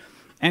committee,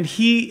 and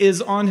he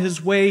is on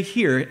his way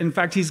here. In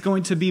fact, he's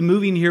going to be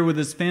moving here with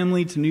his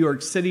family to New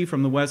York City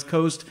from the West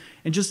Coast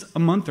in just a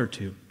month or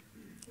two.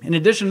 In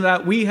addition to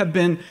that, we have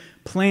been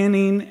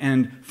planning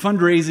and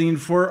fundraising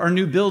for our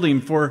new building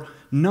for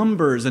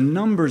numbers and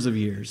numbers of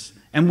years,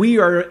 and we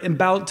are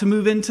about to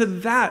move into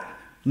that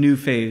new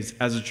phase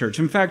as a church.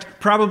 In fact,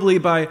 probably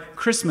by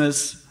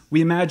Christmas,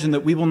 we imagine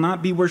that we will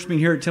not be worshiping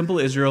here at Temple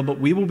Israel, but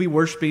we will be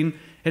worshiping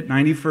at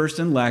 91st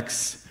and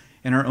Lex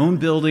in our own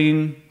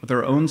building with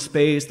our own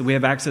space that we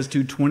have access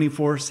to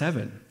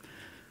 24/7.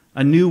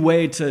 A new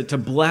way to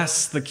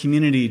bless the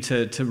community,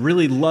 to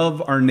really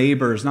love our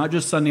neighbors, not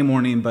just Sunday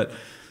morning, but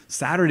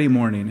Saturday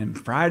morning and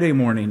Friday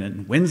morning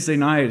and Wednesday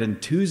night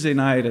and Tuesday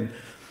night. And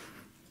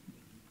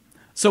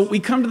so we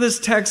come to this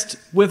text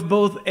with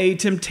both a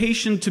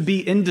temptation to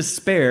be in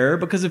despair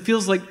because it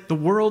feels like the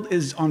world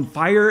is on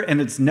fire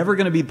and it's never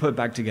going to be put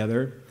back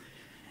together.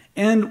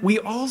 And we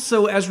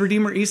also, as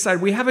Redeemer Eastside,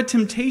 we have a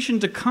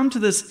temptation to come to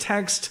this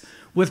text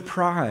with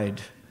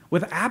pride,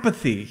 with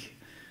apathy,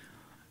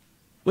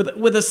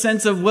 with a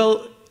sense of,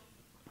 well,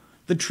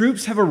 the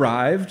troops have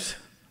arrived,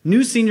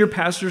 new senior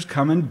pastor's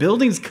coming,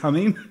 building's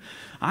coming,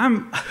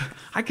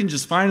 I can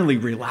just finally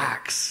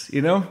relax,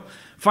 you know?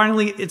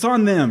 Finally, it's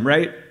on them,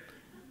 right?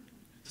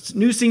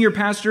 New senior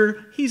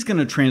pastor, he's going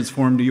to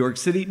transform New York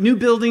City. New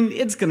building,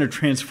 it's going to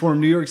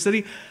transform New York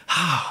City.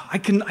 I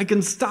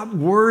can stop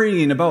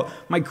worrying about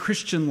my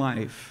Christian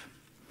life.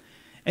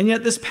 And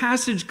yet this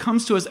passage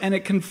comes to us and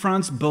it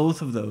confronts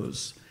both of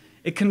those.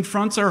 It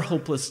confronts our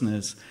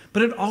hopelessness,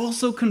 but it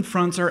also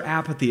confronts our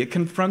apathy. It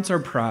confronts our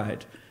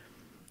pride.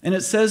 And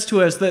it says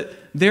to us that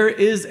there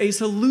is a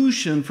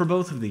solution for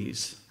both of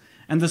these.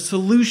 And the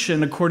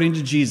solution, according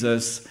to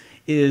Jesus,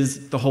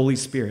 is the Holy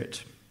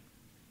Spirit.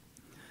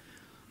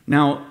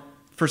 Now,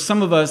 for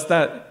some of us,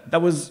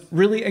 that was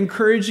really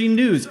encouraging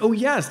news. Oh,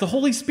 yes, the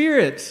Holy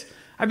Spirit.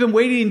 I've been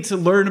waiting to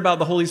learn about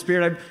the Holy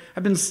Spirit.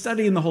 I've been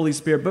studying the Holy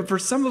Spirit. But for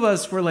some of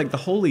us, we're like, the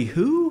Holy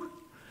who?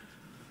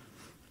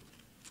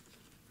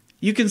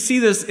 You can see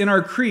this in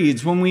our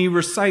creeds. When we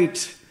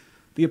recite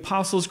the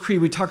Apostles'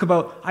 Creed, we talk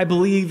about, I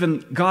believe in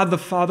God the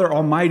Father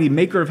Almighty,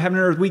 maker of heaven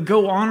and earth. We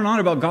go on and on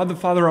about God the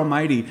Father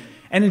Almighty.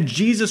 And in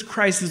Jesus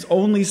Christ, his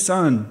only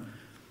Son,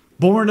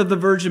 born of the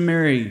Virgin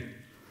Mary,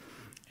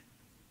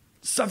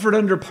 suffered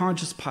under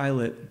Pontius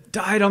Pilate,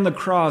 died on the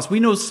cross. We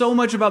know so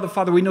much about the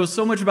Father. We know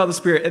so much about the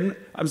Spirit. And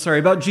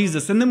about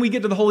Jesus. And then we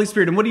get to the Holy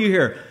Spirit. And what do you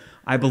hear?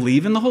 I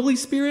believe in the Holy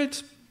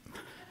Spirit.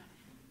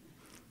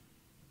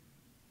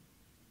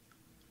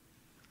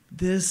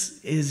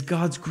 This is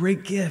God's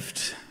great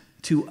gift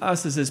to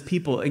us as his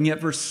people. And yet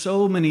for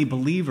so many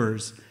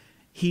believers,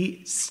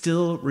 he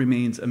still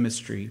remains a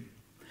mystery.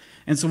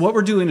 And so what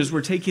we're doing is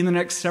we're taking the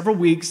next several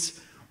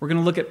weeks. We're going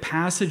to look at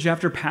passage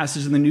after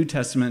passage in the New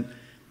Testament.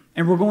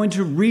 And we're going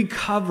to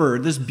recover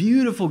this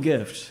beautiful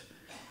gift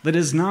that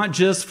is not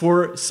just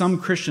for some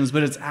Christians,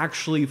 but it's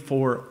actually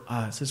for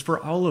us. It's for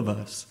all of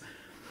us.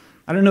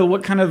 I don't know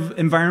what kind of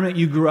environment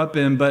you grew up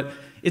in, but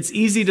it's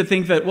easy to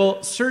think that,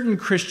 well, certain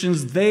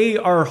Christians, they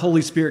are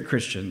Holy Spirit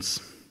Christians.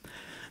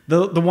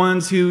 The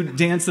ones who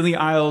dance in the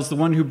aisles, the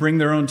one who bring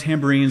their own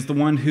tambourines, the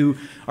one who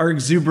are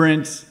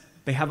exuberant,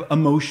 they have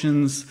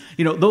emotions.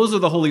 You know, those are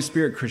the Holy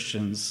Spirit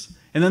Christians.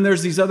 And then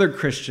there's these other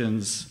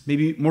Christians,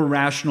 maybe more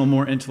rational,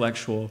 more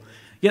intellectual.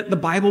 Yet the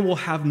Bible will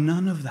have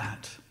none of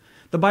that.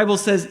 The Bible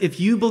says if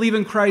you believe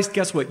in Christ,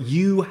 guess what?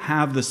 You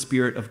have the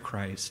Spirit of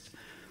Christ.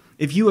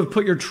 If you have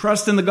put your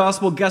trust in the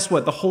gospel, guess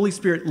what? The Holy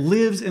Spirit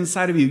lives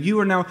inside of you. You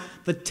are now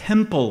the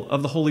temple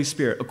of the Holy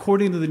Spirit,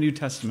 according to the New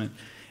Testament.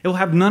 It will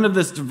have none of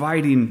this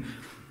dividing.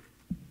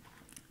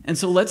 And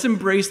so let's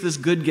embrace this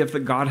good gift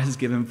that God has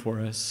given for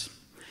us.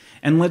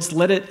 And let's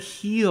let it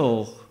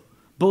heal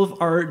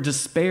both our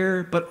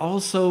despair, but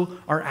also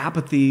our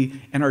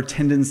apathy and our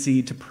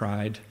tendency to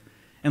pride.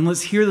 And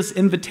let's hear this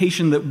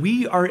invitation that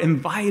we are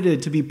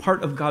invited to be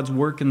part of God's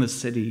work in the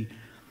city.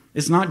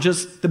 It's not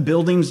just the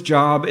building's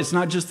job. It's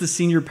not just the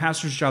senior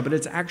pastor's job, but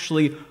it's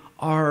actually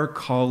our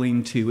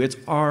calling too. It's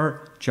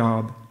our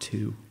job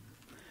too.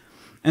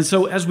 And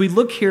so as we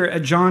look here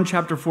at John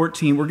chapter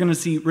 14, we're going to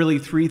see really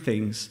three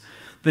things: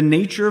 the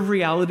nature of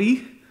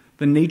reality,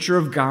 the nature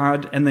of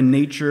God, and the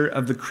nature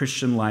of the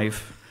Christian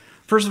life.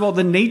 First of all,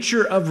 the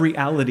nature of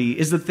reality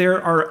is that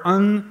there are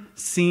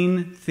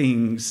unseen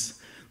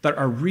things that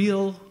are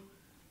real,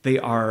 they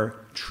are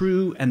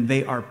true, and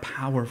they are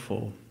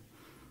powerful.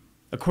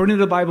 According to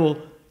the Bible,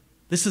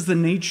 this is the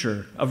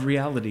nature of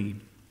reality.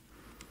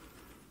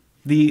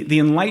 The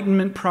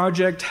Enlightenment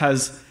project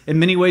has, in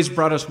many ways,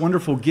 brought us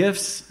wonderful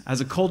gifts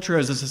as a culture,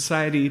 as a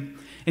society,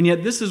 and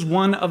yet this is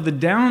one of the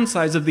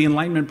downsides of the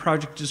Enlightenment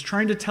project, is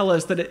trying to tell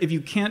us that if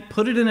you can't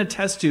put it in a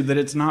test tube, that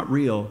it's not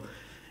real.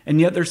 And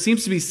yet there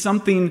seems to be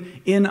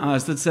something in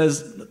us that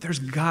says, there's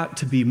got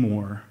to be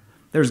more.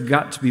 There's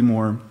got to be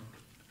more.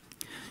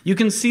 You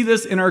can see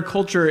this in our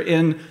culture,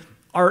 in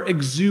our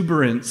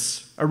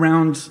exuberance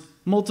around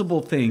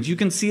multiple things. You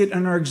can see it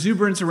in our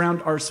exuberance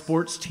around our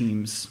sports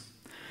teams.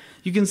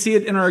 You can see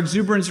it in our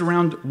exuberance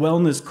around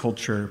wellness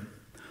culture,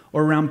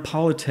 or around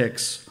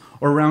politics,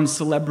 or around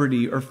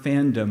celebrity or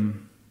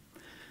fandom.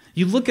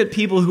 You look at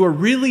people who are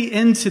really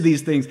into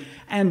these things,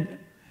 and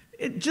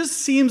it just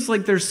seems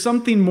like there's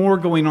something more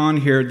going on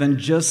here than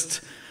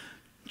just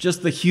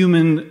the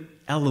human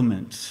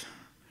element.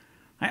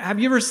 Have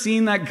you ever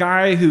seen that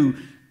guy who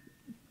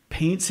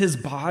paints his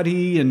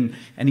body and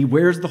he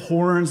wears the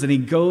horns and he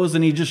goes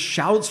and he just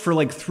shouts for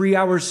like 3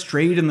 hours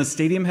straight in the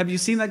stadium? Have you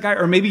seen that guy?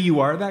 Or maybe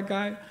you are that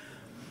guy.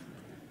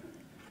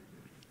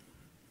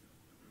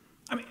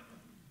 I mean,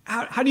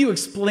 how do you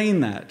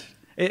explain that?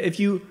 If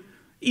you,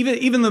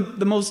 even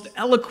the most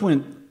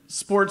eloquent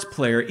sports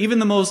player, even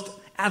the most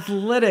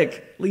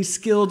athletically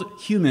skilled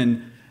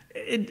human,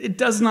 it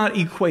does not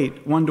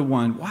equate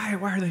one-to-one. Why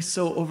are they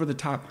so over the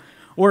top?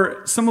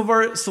 Or some of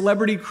our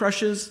celebrity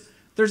crushes.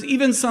 There's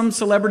even some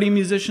celebrity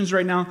musicians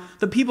right now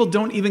that people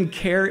don't even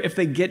care if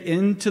they get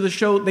into the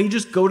show. They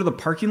just go to the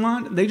parking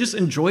lot. They just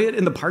enjoy it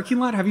in the parking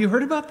lot. Have you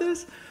heard about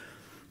this?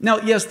 Now,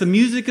 yes, the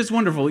music is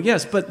wonderful.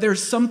 Yes, but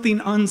there's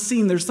something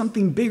unseen. There's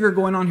something bigger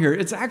going on here.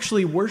 It's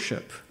actually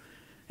worship.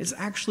 It's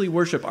actually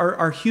worship.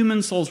 Our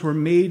human souls were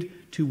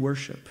made to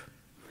worship.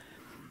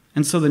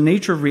 And so the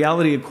nature of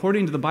reality,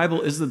 according to the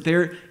Bible, is that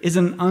there is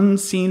an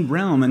unseen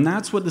realm. And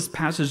that's what this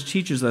passage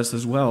teaches us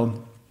as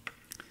well.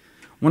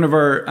 One of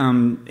our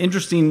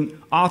interesting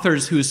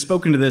authors who has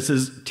spoken to this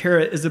is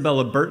Tara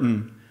Isabella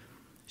Burton.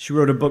 She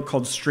wrote a book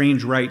called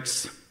Strange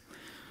Rites.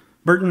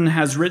 Burton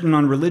has written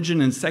on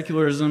religion and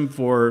secularism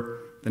for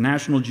the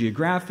National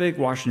Geographic,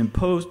 Washington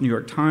Post, New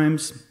York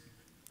Times.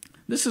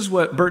 This is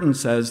what Burton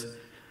says.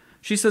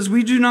 She says,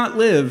 "We do not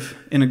live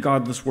in a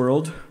godless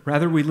world.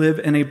 Rather, we live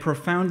in a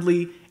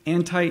profoundly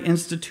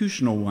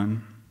anti-institutional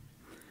one,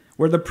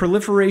 where the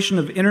proliferation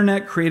of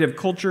internet, creative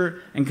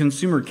culture, and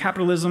consumer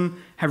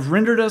capitalism have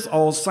rendered us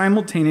all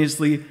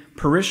simultaneously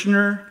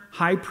parishioner,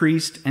 high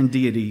priest, and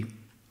deity.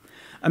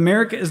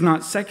 America is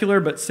not secular,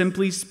 but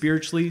simply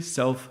spiritually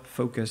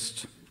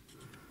self-focused."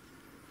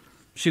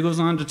 She goes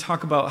on to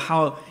talk about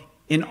how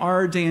in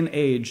our day and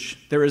age,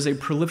 there is a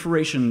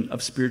proliferation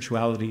of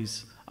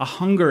spiritualities, a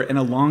hunger and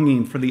a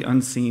longing for the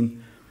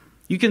unseen.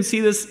 You can see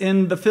this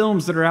in the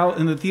films that are out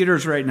in the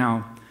theaters right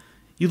now.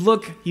 You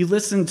look, you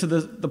listen to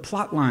the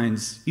plot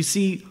lines. You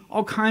see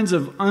all kinds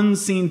of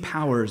unseen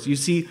powers. You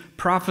see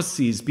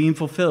prophecies being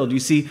fulfilled. You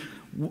see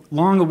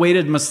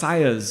long-awaited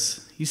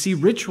messiahs. You see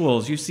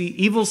rituals. You see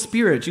evil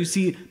spirits. You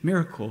see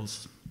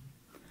miracles.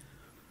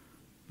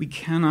 We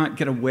cannot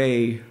get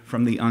away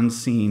from the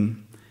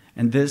unseen.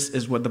 And this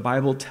is what the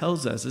Bible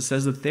tells us. It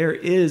says that there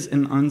is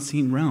an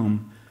unseen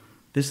realm.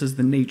 This is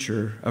the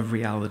nature of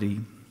reality.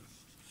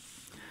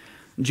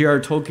 J.R.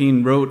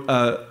 Tolkien wrote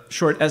a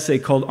short essay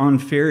called On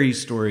Fairy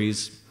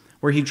Stories,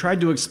 where he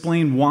tried to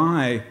explain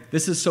why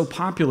this is so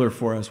popular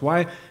for us.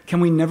 Why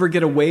can we never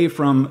get away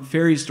from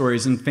fairy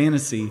stories and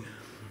fantasy?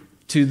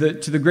 To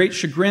the great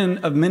chagrin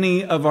of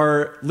many of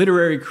our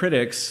literary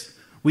critics,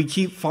 we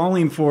keep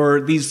falling for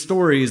these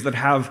stories that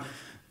have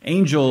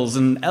angels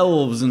and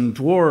elves and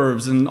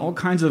dwarves and all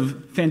kinds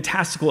of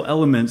fantastical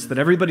elements that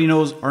everybody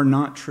knows are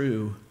not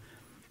true.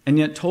 And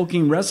yet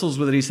Tolkien wrestles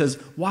with it. He says,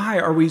 why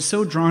are we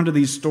so drawn to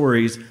these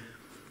stories?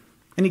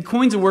 And he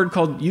coins a word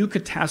called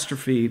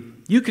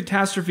eucatastrophe.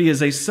 Eucatastrophe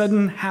is a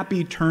sudden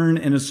happy turn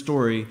in a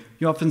story.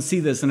 You often see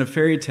this in a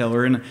fairy tale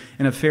or in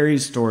a fairy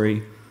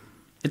story.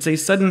 It's a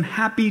sudden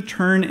happy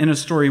turn in a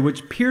story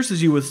which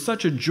pierces you with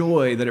such a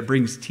joy that it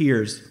brings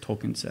tears,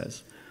 Tolkien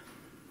says.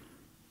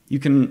 You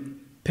can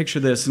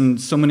picture this in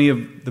so many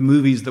of the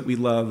movies that we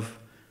love.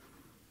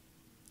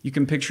 You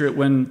can picture it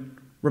when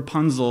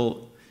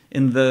Rapunzel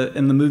in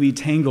the movie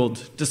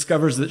Tangled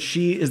discovers that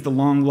she is the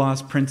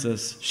long-lost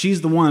princess.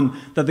 She's the one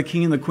that the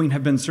king and the queen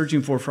have been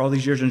searching for all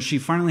these years, and she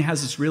finally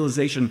has this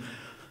realization,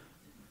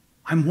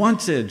 I'm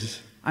wanted,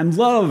 I'm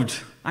loved,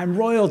 I'm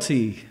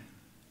royalty.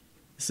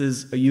 This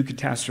is a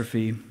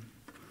eucatastrophe.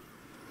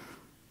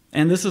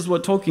 And this is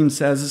what Tolkien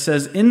says. It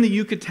says, in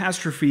the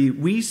eucatastrophe,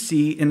 we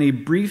see in a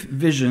brief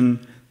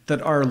vision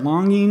that our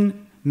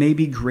longing may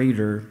be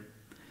greater.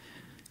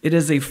 It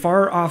is a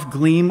far-off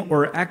gleam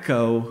or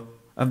echo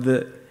of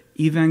the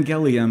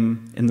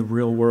evangelium in the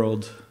real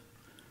world.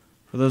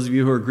 For those of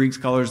you who are Greek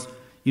scholars,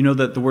 you know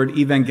that the word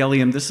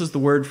evangelium, this is the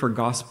word for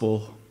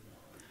gospel.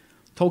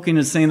 Tolkien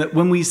is saying that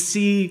when we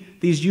see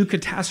these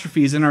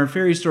eucatastrophes in our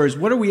fairy stories,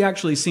 what are we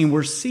actually seeing?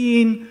 We're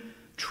seeing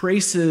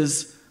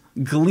traces,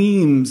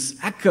 gleams,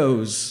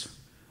 echoes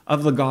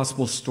of the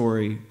gospel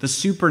story, the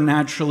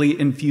supernaturally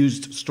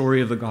infused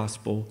story of the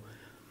gospel.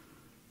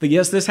 But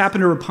yes, this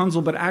happened to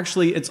Rapunzel, but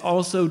actually it's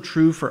also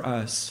true for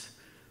us,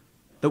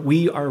 that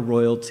we are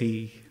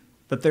royalty,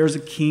 that there's a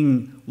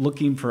king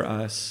looking for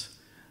us,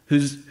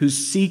 who's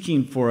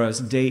seeking for us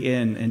day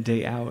in and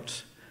day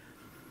out.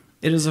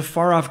 It is a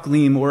far-off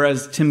gleam, or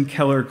as Tim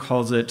Keller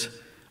calls it,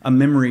 a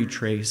memory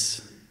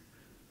trace,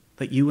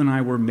 that you and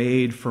I were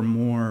made for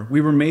more.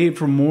 We were made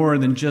for more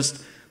than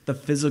just the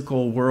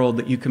physical world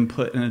that you can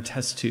put in a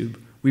test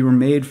tube. We were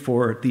made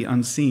for the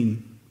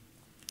unseen.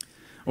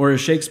 Or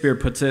as Shakespeare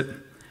puts it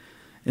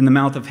in the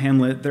mouth of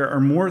Hamlet, there are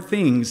more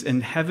things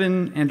in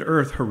heaven and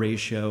earth,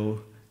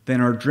 Horatio,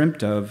 than are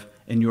dreamt of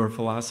in your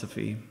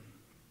philosophy.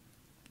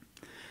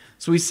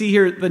 So we see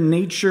here the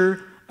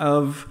nature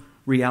of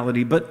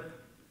reality, but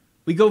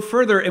we go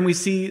further and we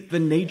see the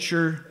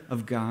nature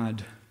of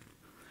God.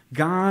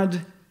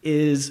 God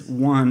is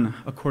one,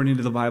 according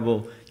to the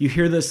Bible. You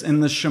hear this in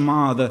the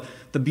Shema,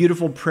 the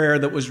beautiful prayer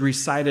that was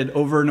recited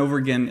over and over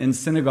again in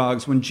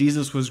synagogues when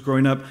Jesus was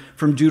growing up,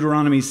 from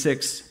Deuteronomy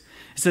 6.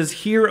 It says,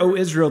 "Hear, O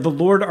Israel, the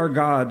Lord our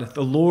God,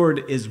 the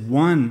Lord is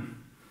one.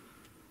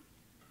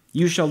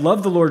 You shall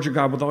love the Lord your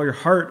God with all your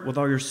heart, with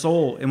all your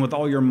soul, and with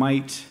all your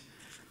might."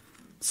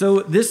 So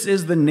this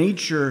is the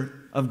nature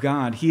of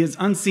God. He is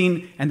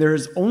unseen, and there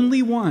is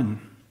only one.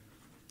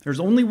 There's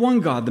only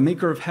one God, the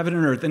maker of heaven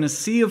and earth. In a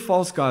sea of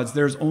false gods,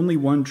 there's only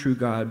one true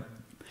God.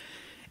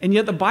 And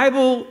yet the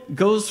Bible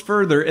goes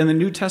further in the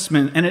New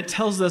Testament, and it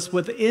tells us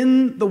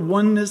within the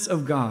oneness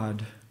of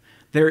God,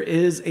 there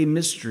is a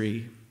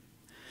mystery.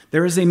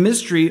 There is a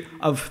mystery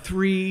of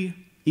three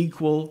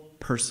equal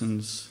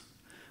persons: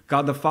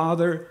 God the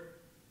Father,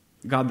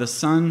 God the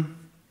Son,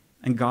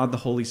 and God the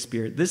Holy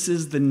Spirit. This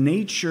is the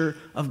nature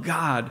of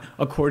God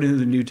according to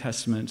the New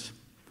Testament.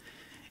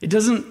 It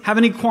doesn't have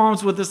any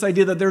qualms with this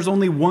idea that there's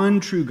only one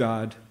true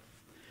God.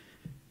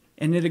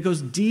 And yet it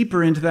goes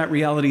deeper into that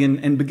reality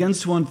and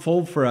begins to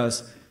unfold for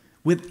us.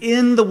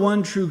 Within the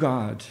one true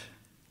God,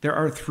 there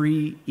are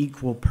three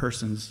equal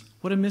persons.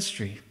 What a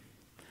mystery.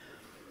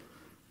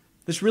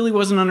 This really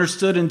wasn't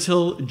understood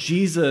until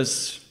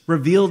Jesus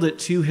revealed it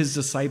to his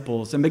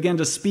disciples and began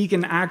to speak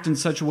and act in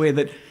such a way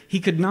that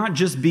he could not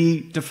just be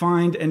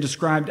defined and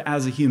described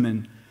as a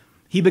human.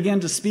 He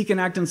began to speak and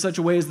act in such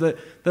a way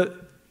that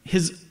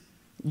his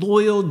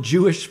loyal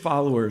Jewish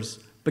followers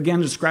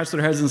began to scratch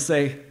their heads and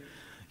say,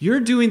 "You're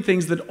doing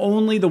things that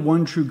only the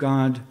one true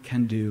God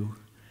can do."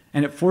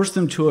 And it forced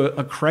them to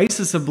a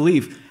crisis of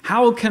belief.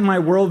 How can my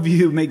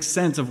worldview make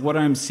sense of what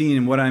I'm seeing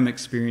and what I'm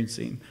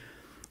experiencing?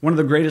 One of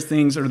the greatest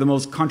things, or the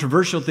most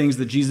controversial things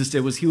that Jesus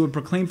did, was he would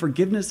proclaim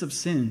forgiveness of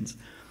sins.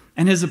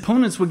 And his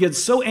opponents would get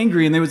so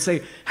angry and they would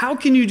say, "How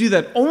can you do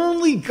that?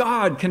 Only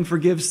God can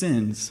forgive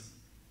sins."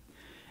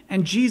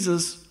 And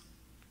Jesus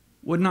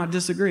would not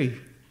disagree.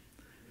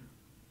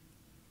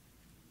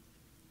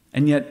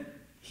 And yet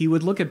he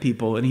would look at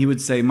people and he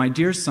would say, "My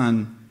dear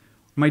son,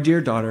 my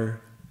dear daughter,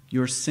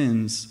 your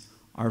sins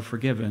are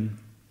forgiven."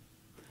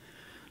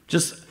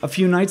 Just a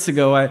few nights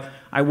ago,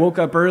 I woke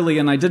up early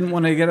and I didn't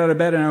want to get out of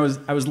bed, and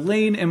I was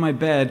laying in my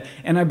bed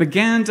and I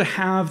began to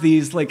have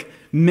these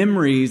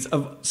memories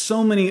of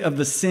so many of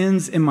the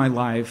sins in my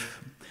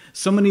life,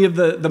 so many of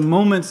the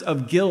moments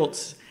of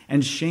guilt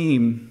and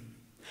shame.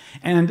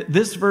 And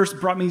this verse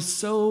brought me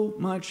so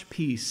much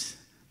peace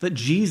that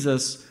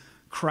Jesus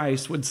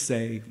Christ would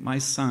say, "My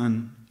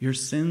son, your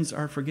sins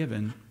are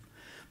forgiven."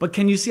 But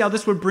can you see how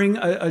this would bring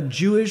a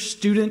Jewish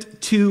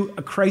student to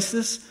a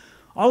crisis?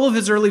 All of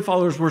his early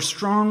followers were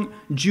strong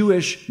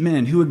Jewish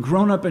men who had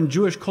grown up in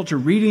Jewish culture,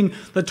 reading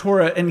the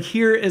Torah, and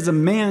here is a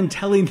man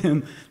telling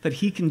them that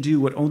he can do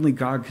what only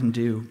God can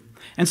do.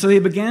 And so they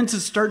began to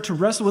start to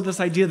wrestle with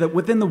this idea that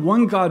within the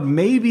one God,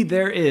 maybe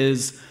there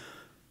is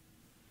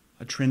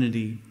a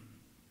Trinity.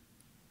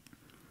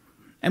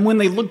 And when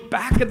they look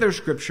back at their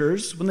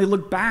scriptures, when they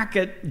look back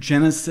at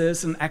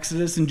Genesis and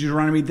Exodus and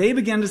Deuteronomy, they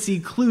began to see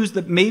clues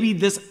that maybe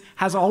this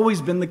has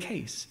always been the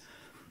case.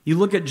 You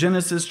look at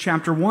Genesis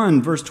chapter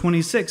 1, verse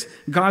 26.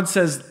 God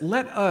says,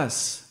 "Let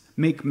us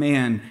make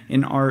man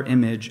in our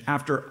image,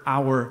 after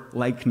our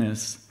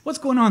likeness." What's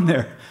going on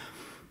there?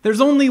 There's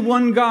only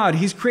one God.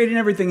 He's creating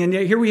everything. And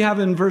yet here we have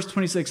in verse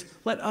 26,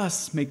 "Let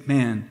us make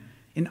man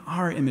in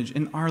our image,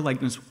 in our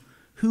likeness."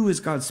 Who is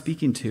God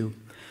speaking to?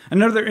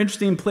 Another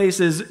interesting place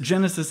is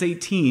Genesis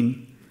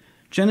 18.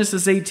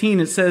 Genesis 18,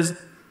 it says,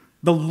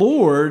 the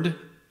Lord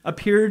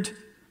appeared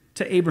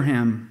to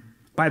Abraham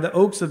by the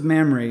oaks of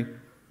Mamre.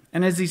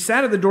 And as he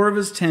sat at the door of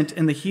his tent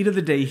in the heat of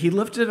the day, he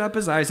lifted up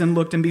his eyes and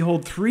looked, and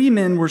behold, 3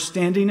 men were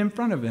standing in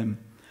front of him.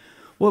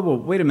 Whoa,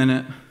 wait a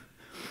minute.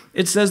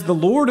 It says the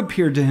Lord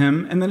appeared to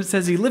him, and then it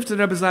says he lifted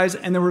up his eyes,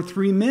 and there were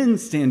 3 men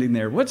standing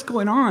there. What's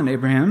going on,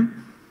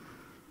 Abraham?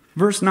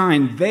 Verse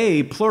 9,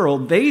 they, plural,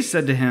 they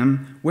said to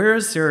him, where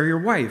is Sarah your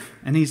wife?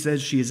 And he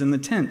says, she is in the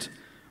tent.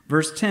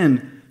 Verse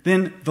 10,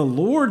 then the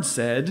Lord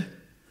said,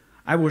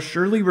 I will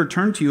surely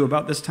return to you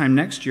about this time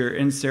next year,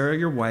 and Sarah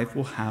your wife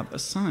will have a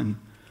son.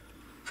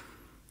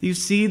 You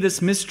see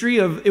this mystery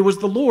of, it was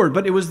the Lord,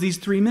 but it was these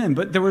 3 men.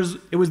 But it was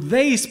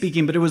they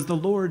speaking, but it was the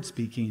Lord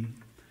speaking.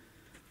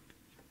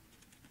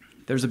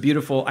 There's a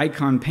beautiful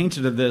icon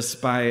painted of this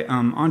by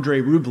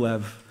Andrei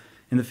Rublev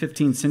in the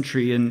 15th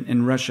century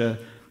in Russia.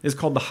 It's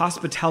called The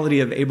Hospitality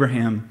of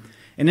Abraham.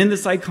 And in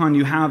this icon,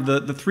 you have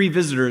the 3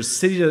 visitors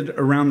seated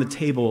around the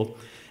table.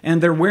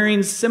 And they're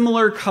wearing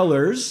similar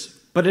colors,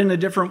 but in a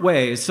different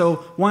way. So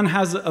one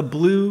has a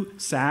blue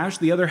sash,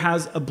 the other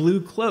has a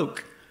blue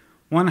cloak.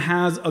 One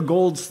has a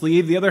gold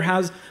sleeve, the other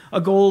has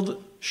a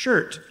gold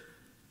shirt.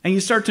 And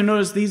you start to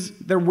notice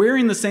they're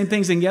wearing the same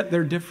things, and yet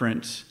they're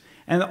different.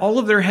 And all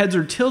of their heads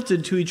are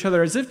tilted to each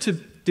other as if to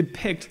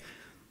depict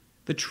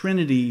the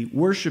Trinity,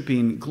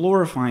 worshiping,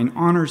 glorifying,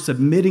 honor,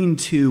 submitting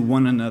to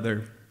one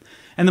another.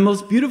 And the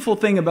most beautiful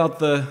thing about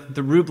the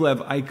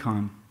Rublev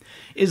icon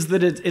is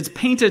that it's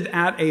painted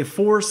at a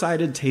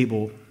 4-sided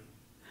table.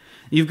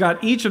 You've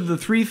got each of the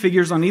 3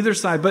 figures on either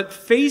side, but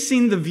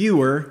facing the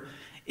viewer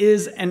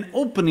is an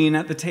opening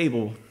at the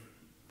table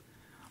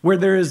where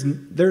there's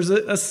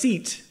a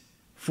seat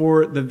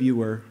for the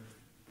viewer.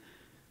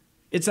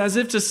 It's as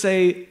if to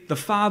say the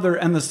Father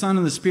and the Son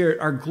and the Spirit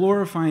are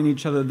glorifying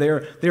each other.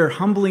 They're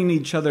humbling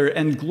each other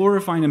and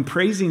glorifying and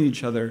praising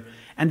each other.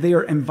 And they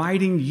are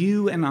inviting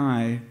you and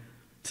I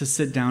to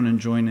sit down and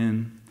join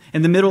in.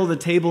 In the middle of the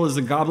table is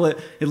a goblet.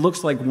 It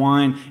looks like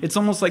wine. It's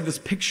almost like this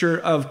picture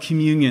of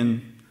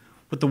communion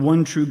with the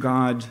one true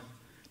God,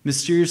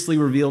 mysteriously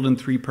revealed in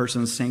 3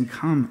 persons, saying,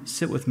 come,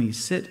 sit with me,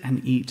 sit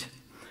and eat.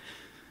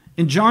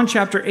 In John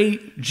chapter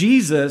 8,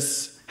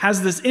 Jesus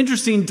has this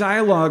interesting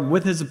dialogue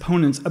with his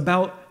opponents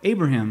about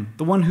Abraham,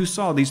 the one who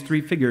saw these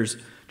 3 figures.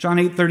 John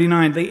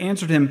 8:39, they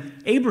answered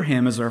him,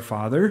 Abraham is our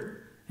father.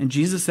 And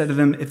Jesus said to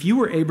them, if you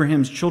were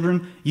Abraham's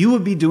children, you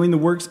would be doing the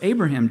works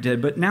Abraham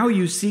did, but now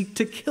you seek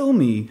to kill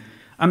me,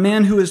 a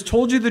man who has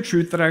told you the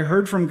truth that I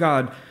heard from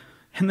God.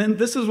 And then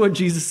this is what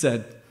Jesus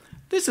said.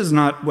 This is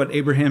not what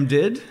Abraham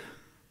did.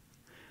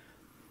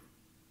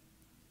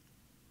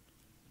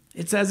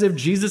 It's as if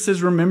Jesus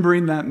is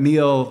remembering that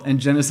meal in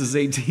Genesis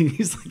 18.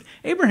 He's like,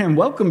 Abraham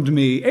welcomed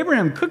me.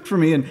 Abraham cooked for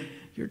me, and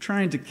you're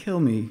trying to kill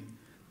me.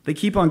 They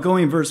keep on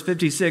going, verse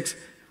 56.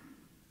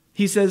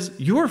 He says,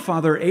 your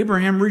father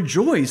Abraham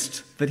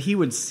rejoiced that he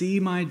would see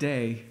my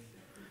day.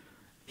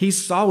 He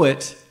saw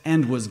it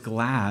and was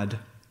glad.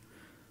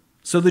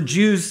 So the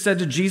Jews said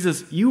to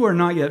Jesus, you are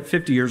not yet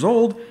 50 years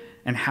old,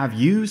 and have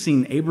you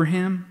seen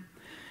Abraham?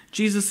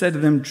 Jesus said to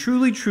them,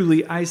 truly,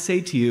 truly, I say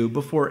to you,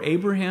 before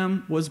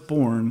Abraham was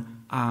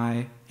born,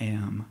 I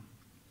am.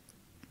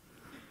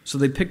 So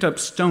they picked up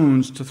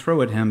stones to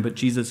throw at him, but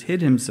Jesus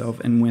hid himself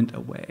and went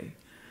away.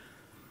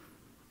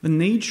 The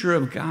nature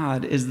of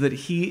God is that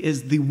he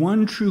is the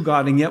one true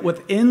God, and yet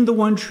within the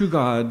one true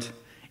God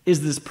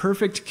is this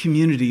perfect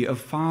community of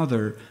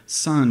Father,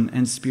 Son,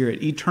 and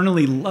Spirit,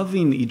 eternally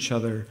loving each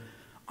other,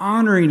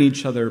 honoring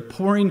each other,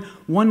 pouring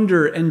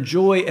wonder and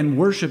joy and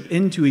worship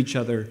into each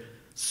other,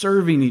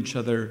 serving each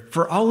other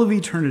for all of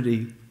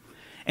eternity.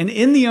 And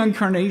in the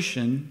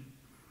incarnation,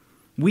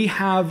 we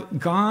have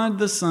God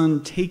the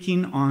Son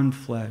taking on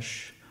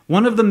flesh.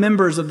 One of the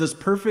members of this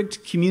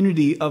perfect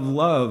community of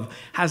love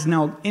has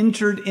now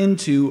entered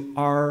into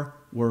our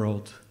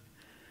world.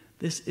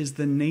 This is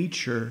the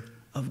nature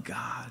of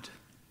God.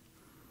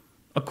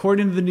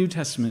 According to the New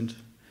Testament,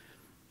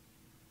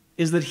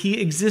 is that he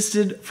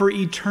existed for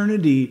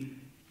eternity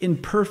in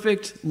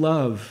perfect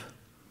love.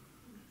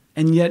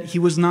 And yet he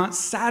was not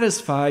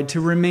satisfied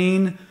to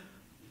remain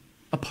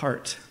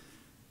apart,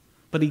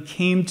 but he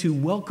came to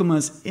welcome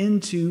us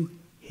into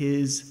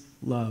his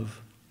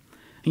love.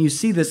 And you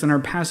see this in our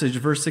passage,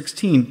 verse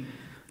 16.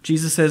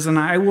 Jesus says, and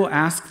I will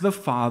ask the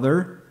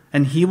Father,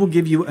 and he will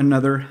give you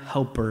another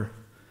helper.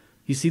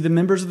 You see the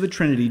members of the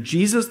Trinity,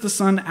 Jesus the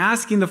Son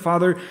asking the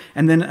Father,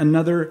 and then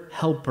another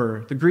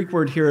helper. The Greek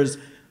word here is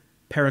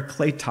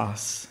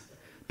parakletos.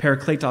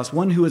 Parakletos,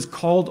 one who is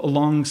called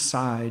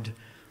alongside.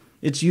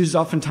 It's used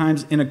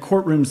oftentimes in a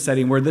courtroom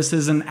setting where this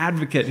is an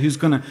advocate who's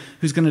going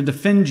to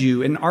defend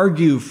you and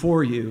argue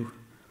for you.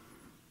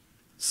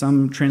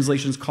 Some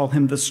translations call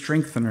him the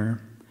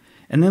strengthener.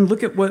 And then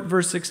look at what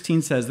verse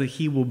 16 says, that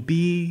he will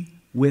be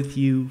with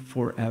you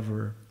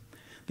forever.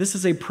 This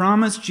is a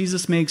promise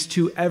Jesus makes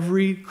to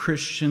every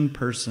Christian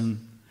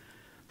person,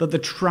 that the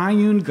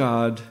triune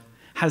God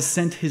has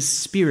sent his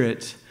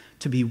Spirit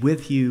to be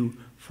with you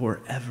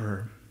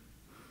forever.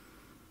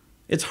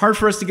 It's hard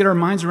for us to get our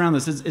minds around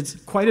this. It's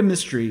quite a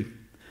mystery.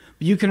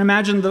 You can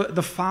imagine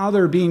the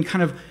Father being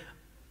kind of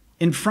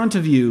in front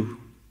of you.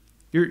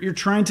 You're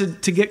trying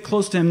to get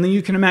close to him. And then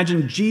you can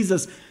imagine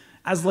Jesus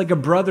as like a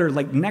brother,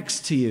 like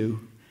next to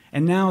you.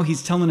 And now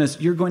he's telling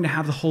us you're going to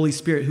have the Holy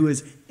Spirit who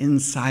is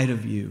inside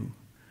of you.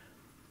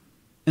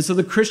 And so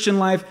the Christian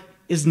life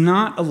is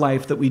not a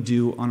life that we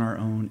do on our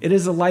own. It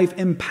is a life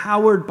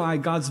empowered by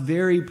God's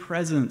very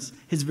presence,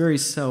 his very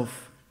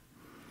self.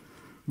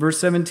 Verse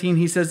 17,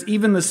 he says,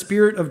 even the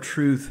Spirit of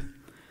truth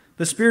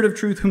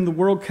whom the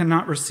world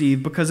cannot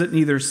receive because it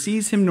neither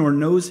sees him nor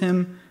knows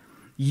him,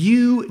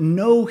 you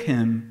know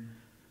him.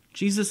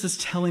 Jesus is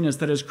telling us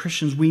that as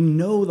Christians, we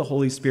know the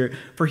Holy Spirit,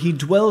 for he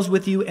dwells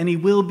with you and he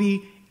will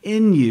be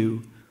in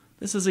you.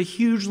 This is a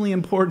hugely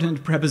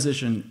important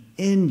preposition,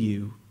 in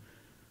you.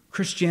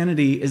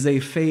 Christianity is a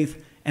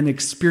faith, an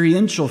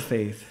experiential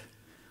faith,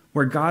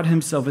 where God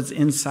himself is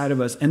inside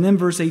of us. And then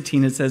verse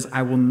 18, it says,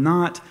 I will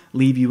not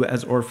leave you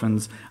as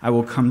orphans. I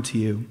will come to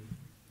you.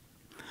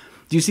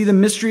 Do you see the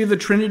mystery of the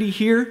Trinity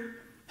here?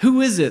 Who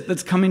is it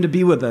that's coming to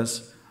be with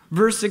us?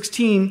 Verse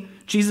 16,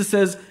 Jesus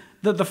says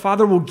that the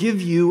Father will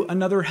give you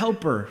another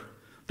helper.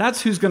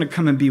 That's who's going to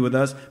come and be with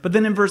us. But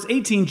then in verse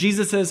 18,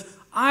 Jesus says,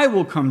 I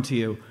will come to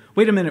you.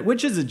 Wait a minute,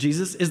 which is it,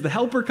 Jesus? Is the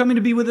helper coming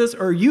to be with us,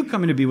 or are you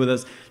coming to be with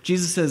us?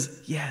 Jesus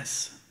says,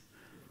 yes.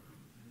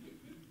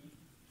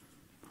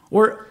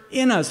 Or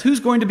in us,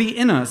 who's going to be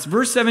in us?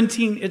 Verse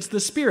 17, it's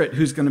the Spirit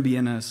who's going to be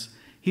in us.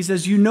 He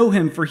says, you know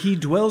him, for he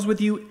dwells with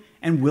you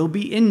and will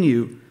be in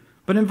you.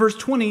 But in verse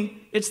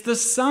 20, it's the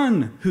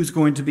Son who's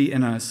going to be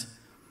in us.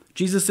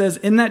 Jesus says,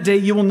 in that day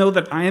you will know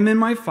that I am in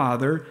my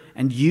Father,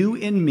 and you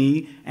in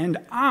me, and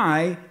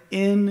I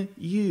in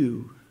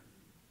you.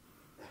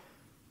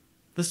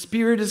 The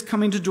Spirit is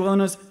coming to dwell in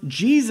us.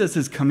 Jesus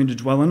is coming to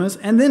dwell in us.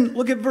 And then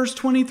look at verse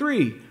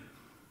 23.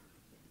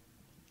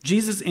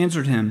 Jesus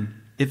answered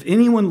him, if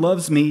anyone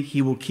loves me,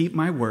 he will keep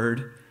my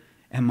word,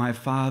 and my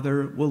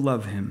Father will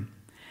love him.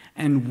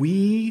 And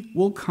we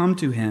will come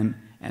to him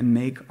and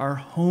make our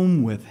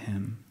home with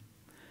him.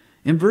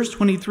 In verse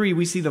 23,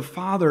 we see the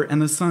Father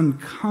and the Son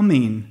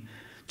coming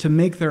to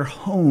make their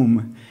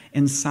home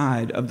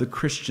inside of the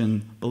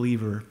Christian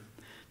believer,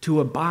 to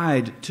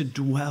abide, to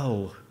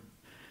dwell.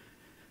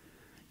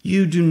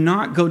 You do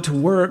not go to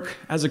work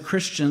as a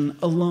Christian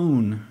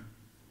alone.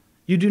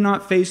 You do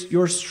not face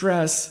your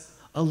stress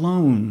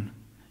alone.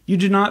 You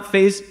do not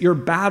face your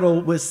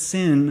battle with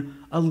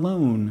sin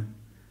alone.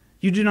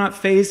 You do not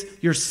face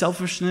your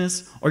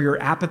selfishness or your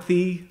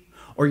apathy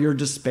or your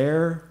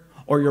despair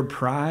or your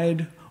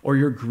pride or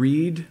your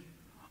greed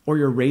or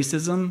your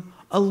racism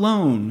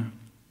alone.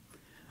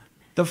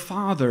 The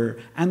Father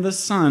and the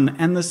Son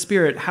and the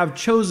Spirit have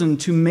chosen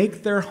to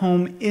make their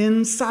home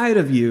inside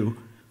of you.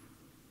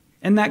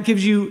 And that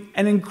gives you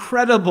an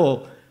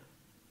incredible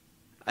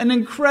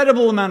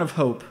amount of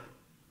hope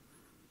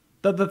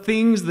that the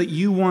things that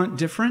you want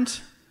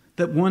different,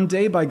 that one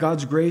day by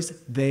God's grace,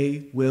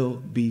 they will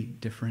be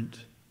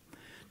different.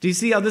 Do you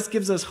see how this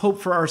gives us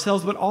hope for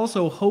ourselves, but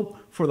also hope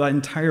for the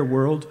entire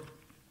world?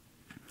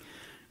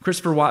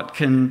 Christopher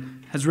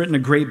Watkin has written a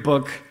great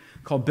book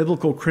called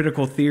Biblical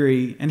Critical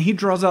Theory, and he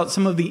draws out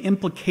some of the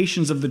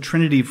implications of the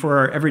Trinity for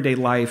our everyday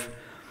life.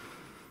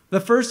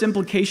 The first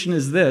implication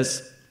is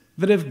this,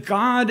 that if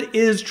God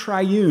is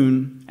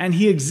triune and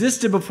he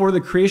existed before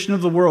the creation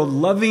of the world,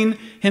 loving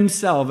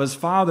himself as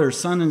Father,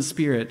 Son, and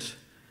Spirit,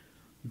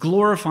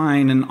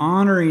 glorifying and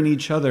honoring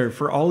each other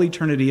for all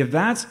eternity, if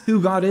that's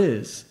who God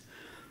is,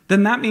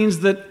 then that means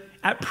that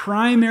at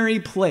primary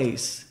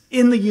place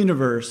in the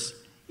universe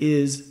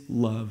is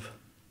love.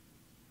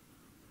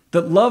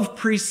 That love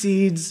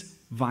precedes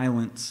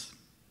violence.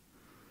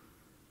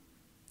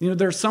 You know,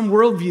 there are some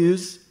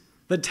worldviews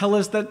that tell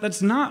us that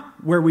that's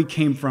not where we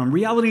came from.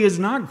 Reality is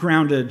not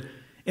grounded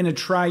in a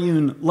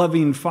triune,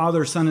 loving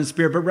Father, Son, and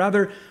Spirit, but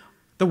rather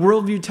the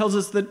worldview tells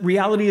us that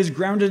reality is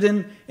grounded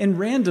in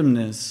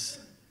randomness.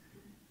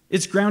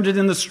 It's grounded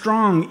in the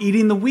strong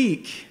eating the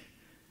weak.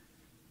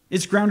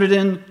 It's grounded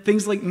in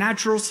things like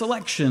natural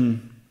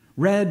selection,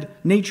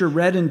 nature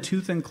red in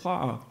tooth and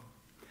claw.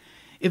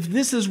 If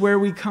this is where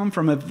we come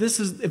from, if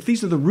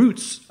these are the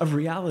roots of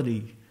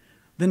reality,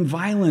 then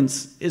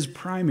violence is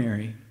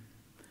primary.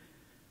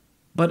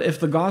 But if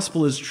the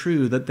gospel is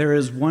true, that there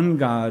is one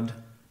God,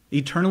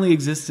 eternally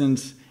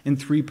existent in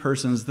three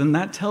persons, then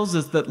that tells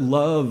us that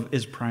love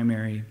is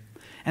primary.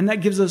 And that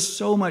gives us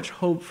so much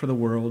hope for the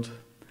world.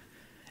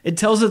 It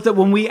tells us that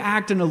when we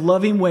act in a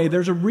loving way,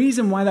 there's a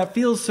reason why that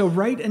feels so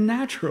right and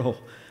natural.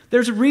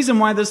 There's a reason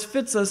why this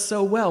fits us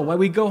so well, why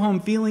we go home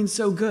feeling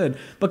so good,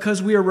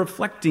 because we are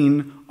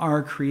reflecting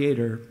our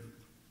Creator.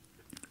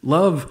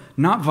 Love,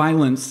 not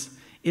violence,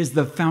 is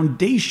the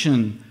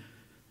foundation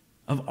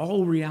of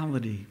all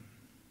reality.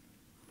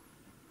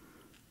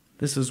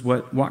 This is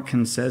what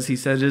Watkins says. He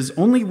says, it is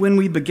only when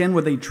we begin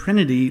with a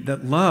trinity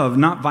that love,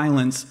 not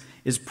violence,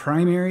 is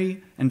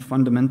primary and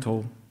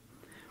fundamental.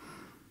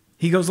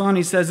 He goes on,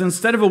 he says,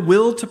 instead of a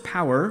will to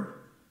power,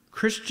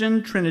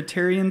 Christian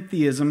Trinitarian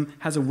theism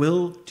has a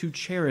will to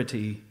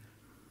charity.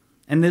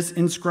 And this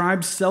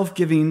inscribed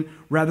self-giving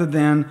rather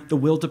than the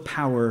will to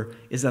power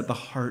is at the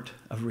heart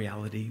of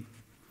reality.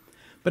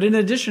 But in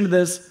addition to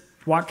this,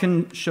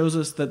 Watkins shows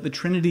us that the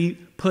Trinity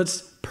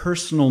puts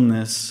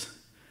personalness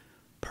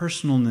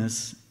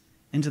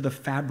into the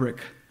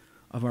fabric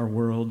of our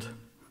world.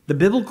 The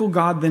biblical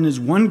God then is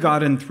one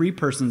God in three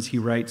persons, he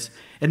writes,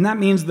 and that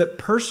means that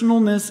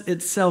personalness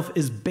itself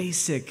is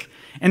basic,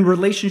 and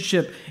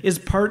relationship is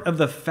part of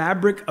the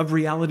fabric of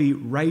reality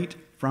right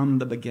from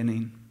the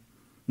beginning.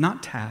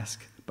 Not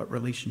task, but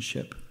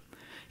relationship.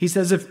 He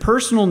says if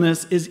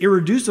personalness is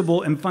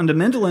irreducible and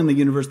fundamental in the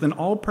universe, then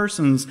all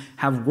persons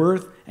have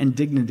worth and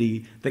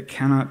dignity that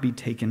cannot be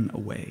taken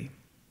away.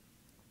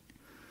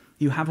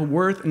 You have a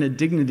worth and a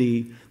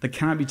dignity that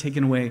cannot be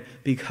taken away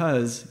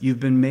because you've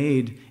been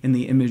made in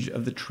the image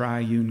of the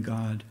triune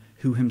God,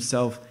 who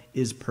himself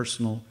is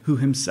personal, who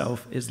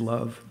himself is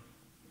love.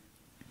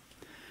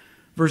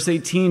 Verse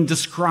 18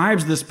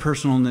 describes this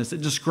personalness.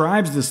 It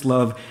describes this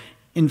love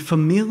in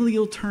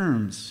familial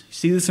terms. You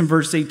see this in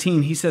verse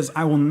 18. He says,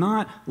 I will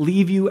not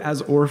leave you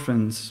as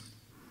orphans.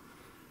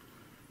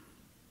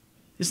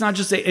 It's not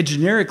just a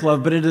generic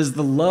love, but it is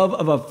the love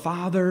of a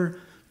father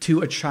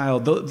to a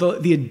child,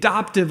 the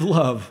adoptive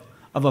love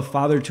of a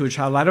father to a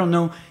child. I don't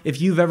know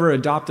if you've ever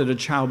adopted a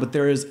child, but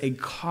there is a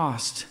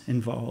cost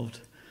involved,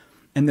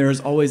 and there is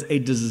always a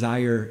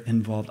desire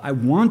involved. I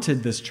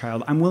wanted this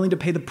child. I'm willing to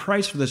pay the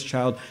price for this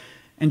child.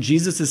 And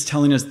Jesus is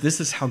telling us this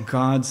is how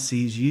God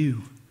sees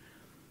you.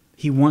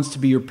 He wants to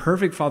be your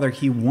perfect father.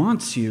 He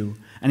wants you,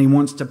 and he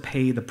wants to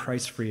pay the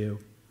price for you.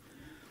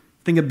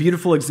 I think a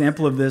beautiful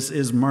example of this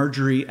is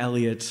Marjorie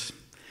Elliott.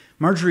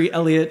 Marjorie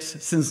Elliott,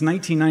 since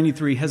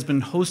 1993, has been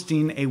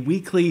hosting a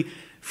weekly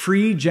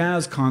free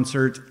jazz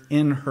concert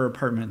in her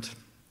apartment.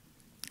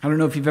 I don't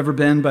know if you've ever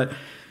been, but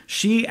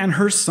she and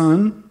her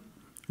son,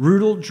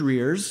 Rudel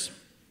Dreers,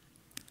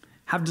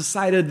 have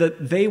decided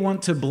that they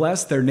want to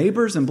bless their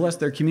neighbors and bless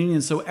their community,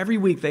 and so every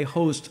week they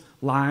host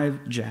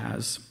live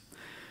jazz.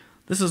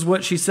 This is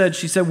what she said.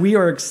 She said, we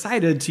are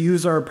excited to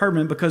use our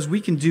apartment because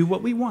we can do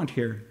what we want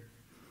here.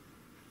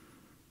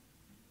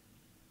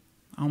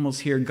 I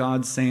almost hear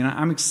God saying,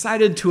 I'm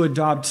excited to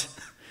adopt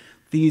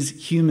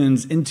these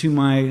humans into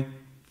my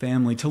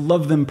family, to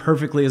love them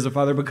perfectly as a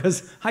father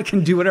because I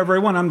can do whatever I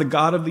want. I'm the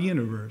God of the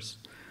universe.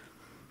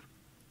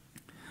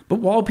 But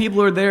while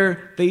people are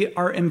there, they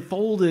are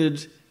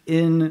enfolded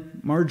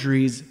in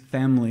Marjorie's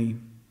family.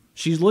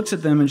 She looks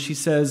at them and she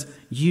says,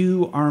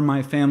 you are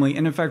my family.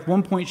 And in fact,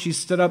 one point she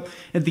stood up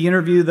at the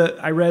interview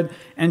that I read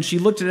and she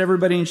looked at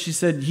everybody and she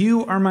said,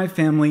 you are my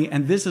family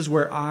and this is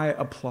where I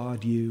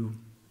applaud you.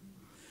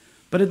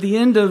 But at the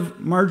end of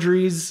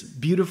Marjorie's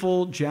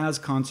beautiful jazz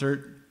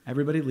concert,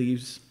 everybody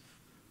leaves.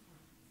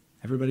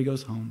 Everybody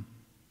goes home.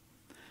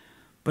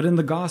 But in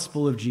the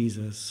gospel of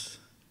Jesus,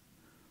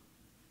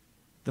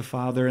 the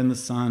Father and the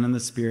Son and the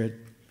Spirit,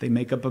 they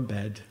make up a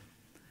bed.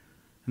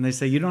 And they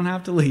say, you don't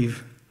have to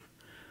leave.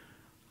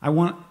 I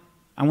want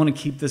to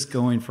keep this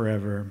going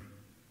forever.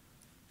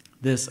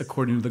 This,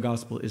 according to the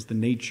gospel, is the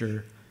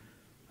nature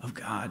of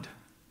God.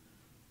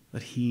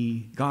 That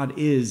God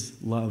is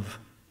love.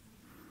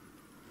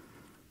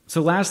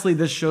 So lastly,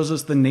 this shows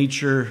us the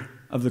nature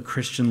of the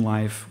Christian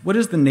life. What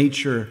is the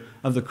nature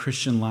of the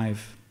Christian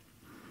life?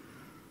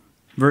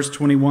 Verse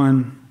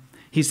 21,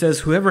 he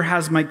says, whoever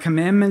has my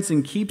commandments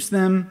and keeps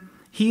them,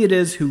 he it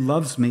is who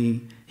loves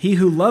me. He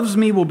who loves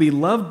me will be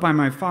loved by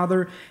my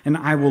Father, and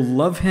I will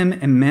love him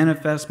and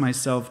manifest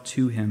myself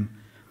to him.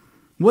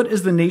 What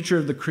is the nature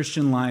of the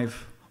Christian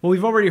life? Well,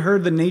 we've already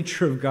heard the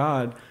nature of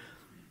God.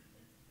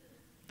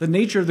 The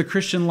nature of the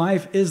Christian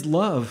life is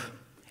love.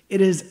 It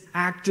is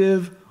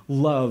active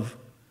love,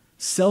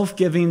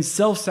 self-giving,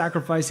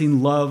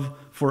 self-sacrificing love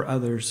for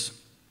others.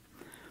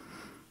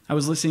 I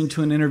was listening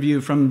to an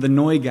interview from the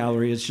Noy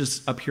Gallery. It's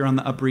just up here on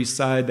the Upper East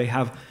Side. They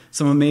have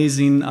some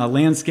amazing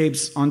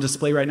landscapes on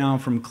display right now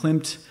from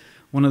Klimt,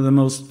 one of the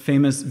most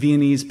famous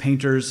Viennese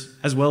painters,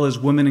 as well as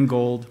Women in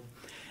Gold.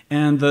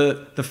 And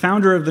the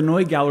founder of the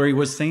Noy Gallery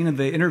was saying in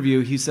the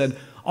interview, he said,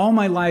 all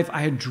my life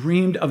I had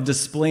dreamed of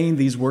displaying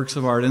these works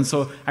of art. And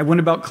so I went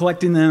about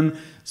collecting them,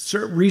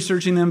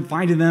 researching them,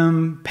 finding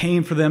them,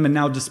 paying for them, and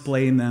now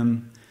displaying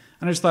them.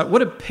 And I just thought,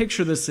 what a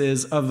picture this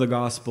is of the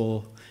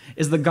gospel,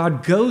 is that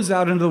God goes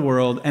out into the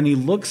world and he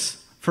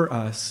looks for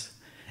us,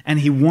 and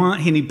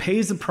he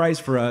pays the price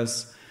for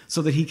us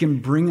so that he can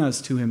bring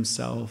us to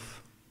himself.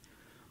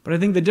 But I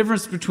think the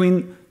difference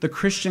between the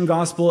Christian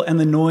gospel and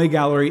the Noy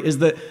Gallery is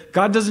that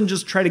God doesn't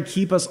just try to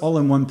keep us all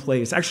in one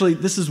place. Actually,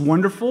 this is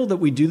wonderful that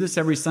we do this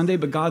every Sunday,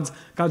 but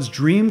God's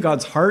dream,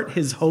 God's heart,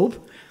 his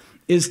hope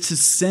is to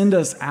send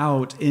us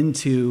out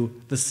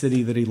into the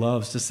city that he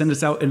loves, to send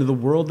us out into the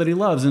world that he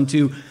loves,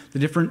 into the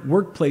different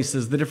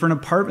workplaces, the different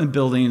apartment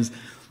buildings,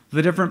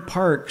 the different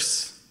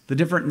parks, the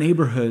different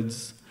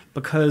neighborhoods,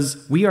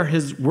 because we are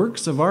his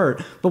works of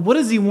art. But what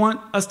does he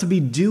want us to be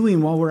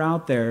doing while we're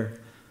out there?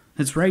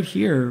 It's right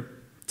here,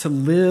 to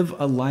live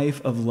a life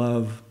of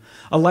love,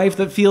 a life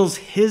that feels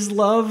his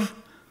love,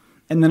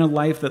 and then a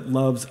life that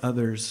loves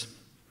others.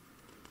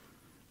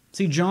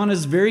 See, John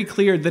is very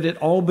clear that it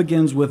all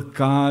begins with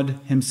God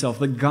himself,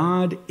 that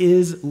God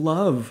is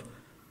love.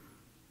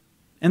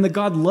 And that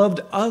God loved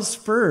us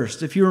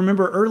first. If you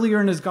remember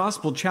earlier in his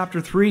gospel, chapter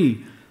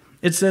 3,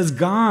 it says,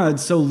 God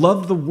so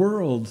loved the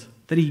world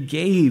that he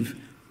gave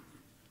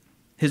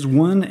his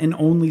one and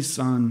only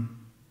Son,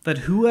 that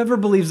whoever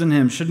believes in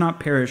him should not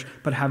perish,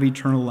 but have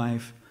eternal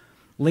life.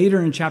 Later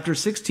in chapter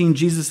 16,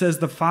 Jesus says,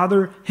 the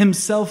Father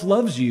himself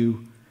loves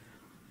you.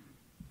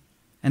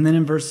 And then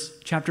in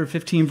chapter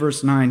 15,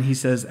 verse 9, he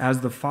says,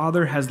 as the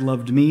Father has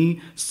loved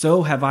me,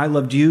 so have I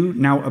loved you.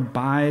 Now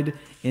abide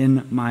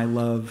in my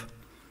love.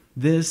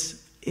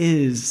 This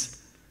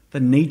is the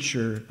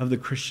nature of the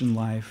Christian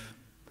life.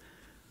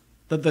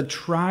 That the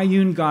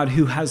triune God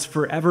who has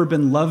forever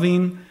been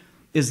loving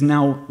is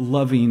now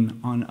loving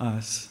on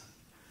us.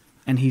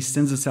 And he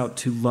sends us out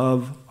to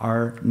love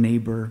our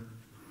neighbor.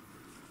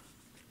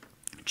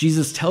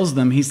 Jesus tells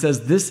them, he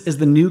says, this is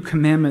the new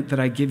commandment that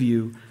I give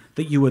you,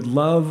 that you would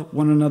love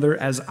one another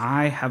as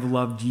I have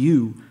loved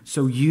you.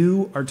 So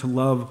you are to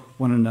love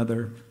one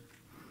another.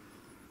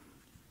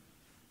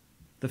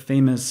 The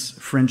famous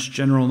French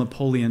general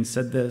Napoleon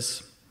said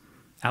this,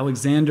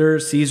 Alexander,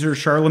 Caesar,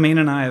 Charlemagne,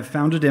 and I have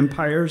founded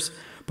empires,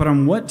 but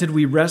on what did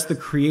we rest the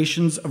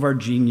creations of our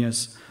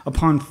genius?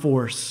 Upon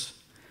force.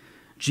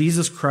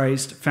 Jesus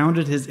Christ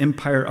founded his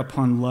empire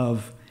upon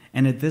love,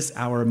 and at this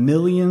hour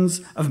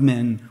millions of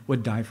men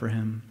would die for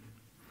him.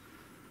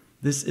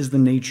 This is the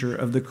nature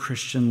of the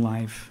Christian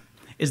life,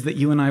 is that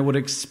you and I would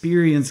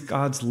experience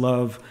God's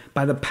love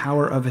by the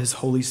power of his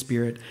Holy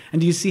Spirit. And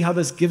do you see how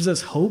this gives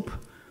us hope?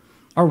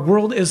 Our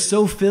world is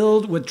so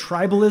filled with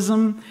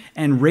tribalism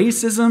and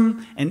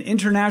racism and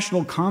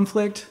international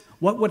conflict.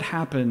 What would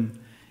happen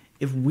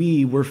if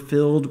we were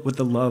filled with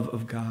the love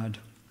of God?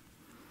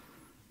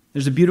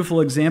 There's a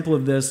beautiful example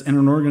of this in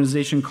an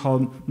organization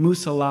called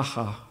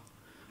Musalaha.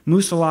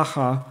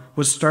 Musalaha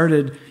was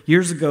started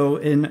years ago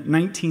in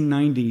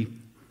 1990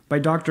 by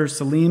Dr.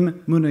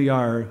 Salim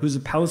Munayar, who's a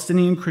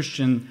Palestinian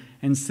Christian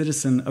and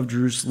citizen of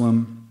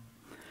Jerusalem.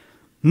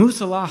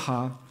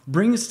 Musalaha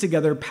brings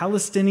together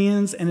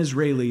Palestinians and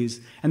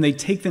Israelis, and they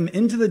take them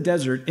into the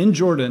desert in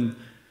Jordan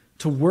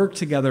to work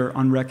together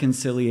on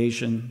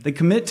reconciliation. They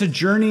commit to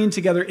journeying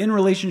together in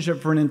relationship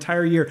for an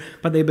entire year,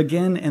 but they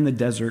begin in the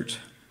desert.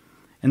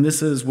 And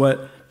this is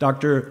what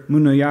Dr.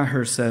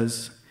 Munayar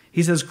says.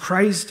 He says,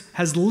 Christ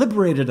has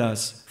liberated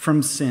us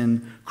from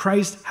sin.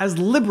 Christ has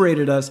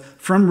liberated us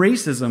from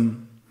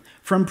racism,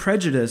 from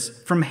prejudice,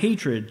 from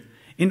hatred,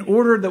 in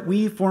order that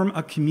we form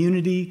a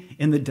community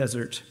in the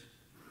desert.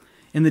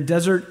 In the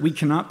desert, we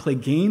cannot play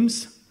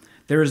games.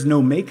 There is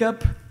no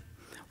makeup.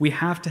 We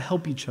have to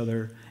help each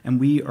other, and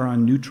we are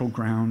on neutral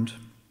ground.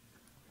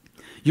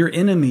 Your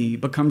enemy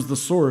becomes the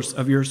source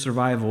of your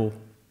survival.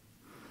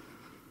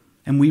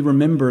 And we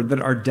remember that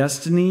our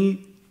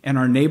destiny and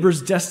our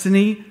neighbor's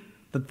destiny,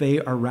 that they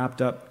are wrapped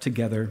up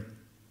together.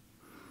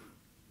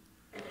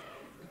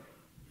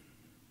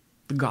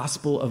 The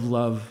gospel of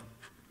love,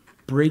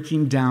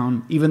 breaking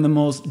down even the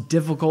most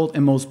difficult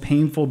and most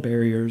painful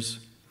barriers.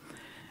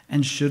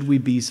 And should we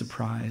be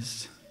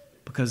surprised?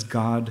 Because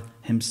God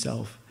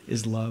himself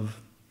is love.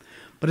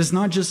 But it's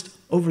not just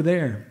over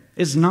there.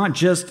 It's not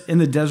just in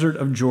the desert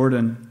of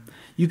Jordan.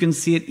 You can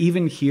see it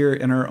even here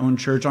in our own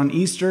church. On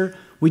Easter,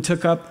 we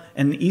took up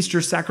an Easter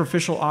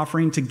sacrificial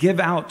offering to give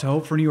out to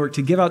Hope for New York,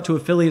 to give out to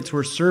affiliates who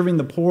are serving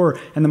the poor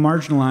and the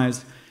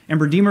marginalized. And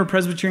Redeemer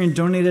Presbyterian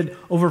donated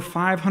over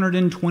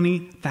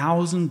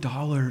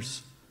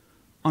 $520,000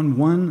 on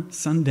one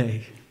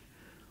Sunday.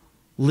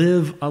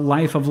 Live a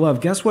life of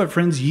love. Guess what,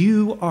 friends?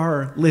 You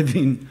are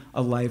living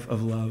a life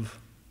of love.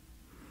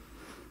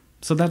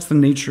 So that's the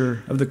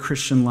nature of the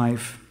Christian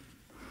life.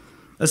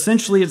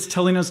 Essentially, it's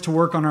telling us to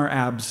work on our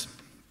abs.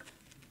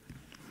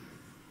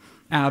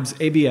 Abs,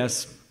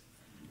 ABS.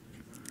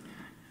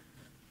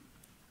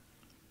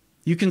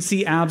 You can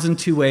see abs in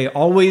two ways.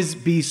 Always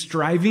be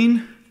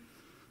striving,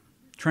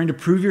 trying to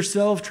prove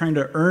yourself, trying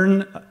to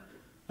earn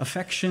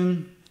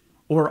affection,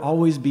 or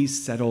always be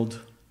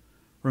settled,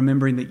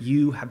 remembering that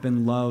you have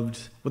been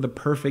loved with a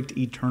perfect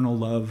eternal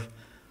love.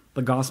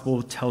 The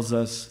gospel tells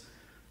us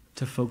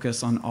to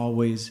focus on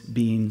always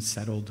being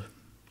settled.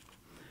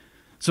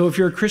 So if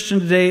you're a Christian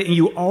today and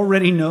you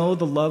already know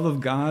the love of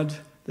God,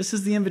 this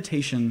is the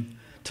invitation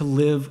to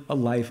live a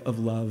life of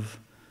love,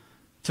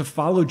 to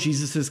follow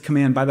Jesus'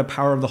 command by the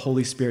power of the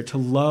Holy Spirit, to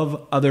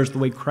love others the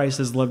way Christ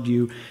has loved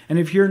you. And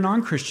if you're a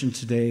non-Christian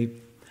today,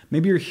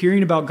 maybe you're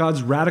hearing about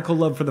God's radical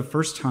love for the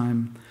first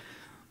time,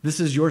 this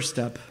is your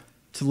step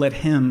to let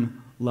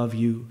him love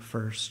you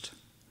first.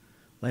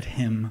 Let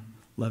him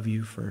love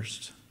you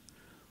first.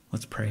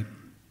 Let's pray.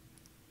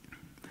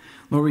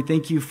 Lord, we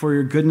thank you for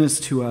your goodness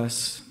to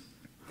us.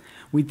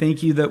 We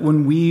thank you that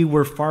when we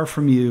were far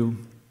from you,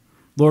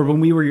 Lord, when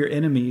we were your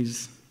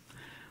enemies,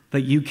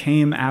 that you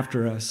came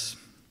after us.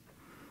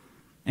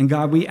 And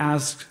God, we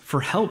ask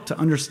for help to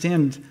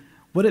understand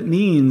what it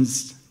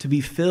means to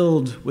be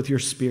filled with your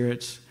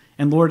Spirit.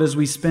 And Lord, as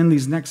we spend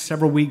these next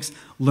several weeks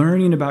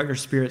learning about your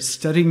Spirit,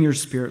 studying your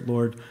Spirit,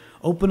 Lord,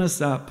 Open us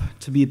up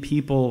to be a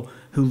people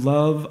who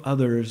love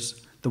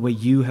others the way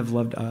you have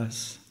loved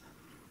us.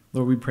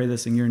 Lord, we pray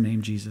this in your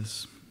name,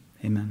 Jesus.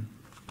 Amen.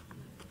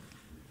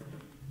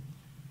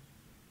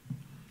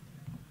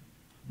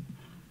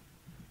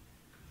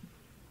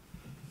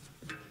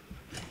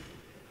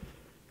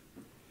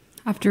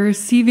 After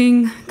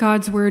receiving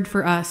God's word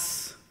for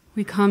us,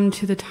 we come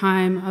to the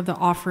time of the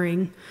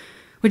offering,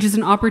 which is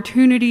an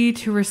opportunity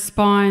to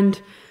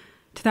respond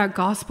to that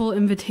gospel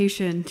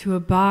invitation to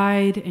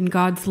abide in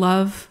God's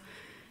love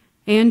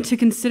and to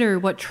consider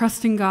what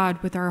trusting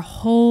God with our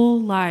whole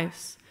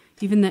lives,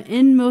 even the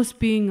inmost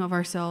being of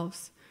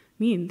ourselves,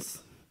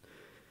 means.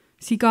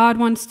 See, God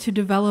wants to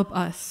develop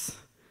us.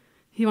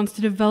 He wants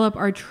to develop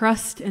our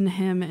trust in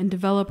him and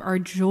develop our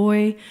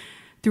joy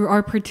through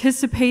our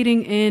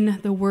participating in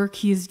the work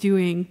he is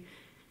doing.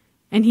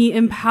 And he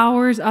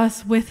empowers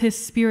us with his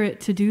Spirit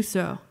to do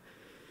so.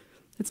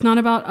 It's not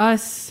about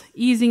us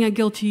easing a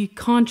guilty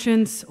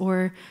conscience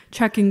or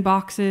checking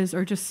boxes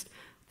or just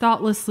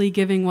thoughtlessly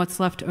giving what's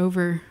left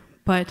over,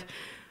 but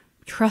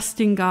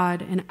trusting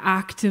God and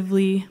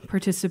actively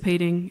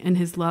participating in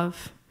his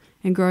love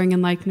and growing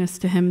in likeness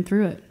to him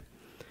through it.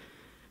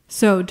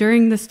 So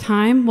during this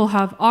time, we'll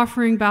have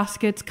offering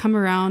baskets come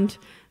around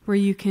where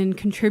you can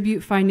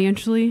contribute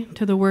financially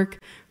to the work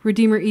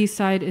Redeemer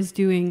Eastside is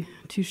doing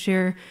to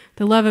share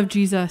the love of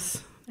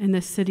Jesus in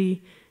this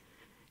city.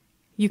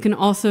 You can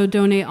also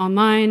donate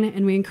online,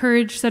 and we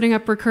encourage setting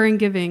up recurring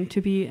giving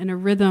to be in a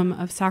rhythm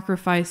of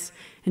sacrifice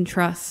and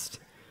trust.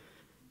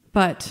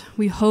 But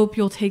we hope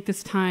you'll take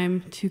this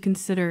time to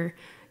consider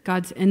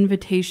God's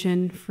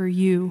invitation for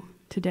you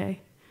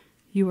today.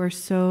 You are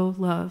so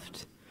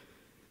loved.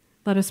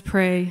 Let us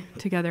pray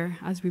together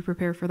as we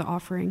prepare for the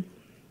offering.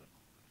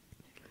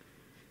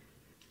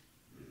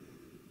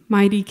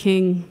 Mighty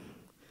King,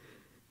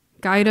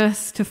 guide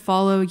us to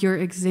follow your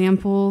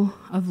example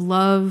of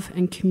love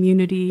and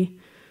community.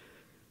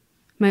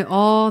 May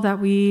all that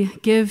we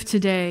give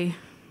today,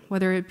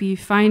 whether it be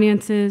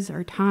finances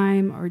or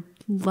time or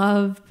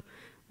love,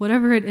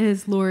 whatever it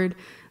is, Lord,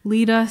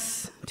 lead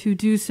us to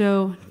do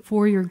so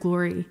for your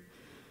glory.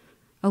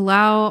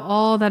 Allow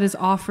all that is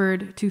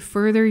offered to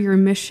further your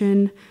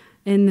mission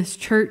in this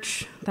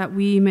church, that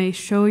we may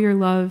show your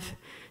love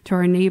to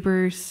our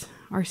neighbors,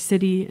 our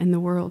city, and the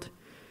world.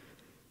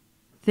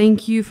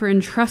 Thank you for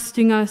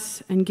entrusting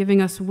us and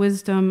giving us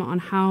wisdom on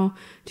how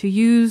to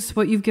use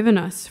what you've given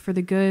us for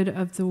the good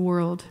of the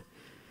world.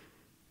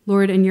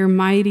 Lord, in your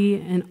mighty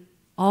and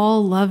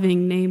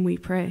all-loving name we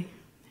pray.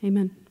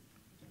 Amen.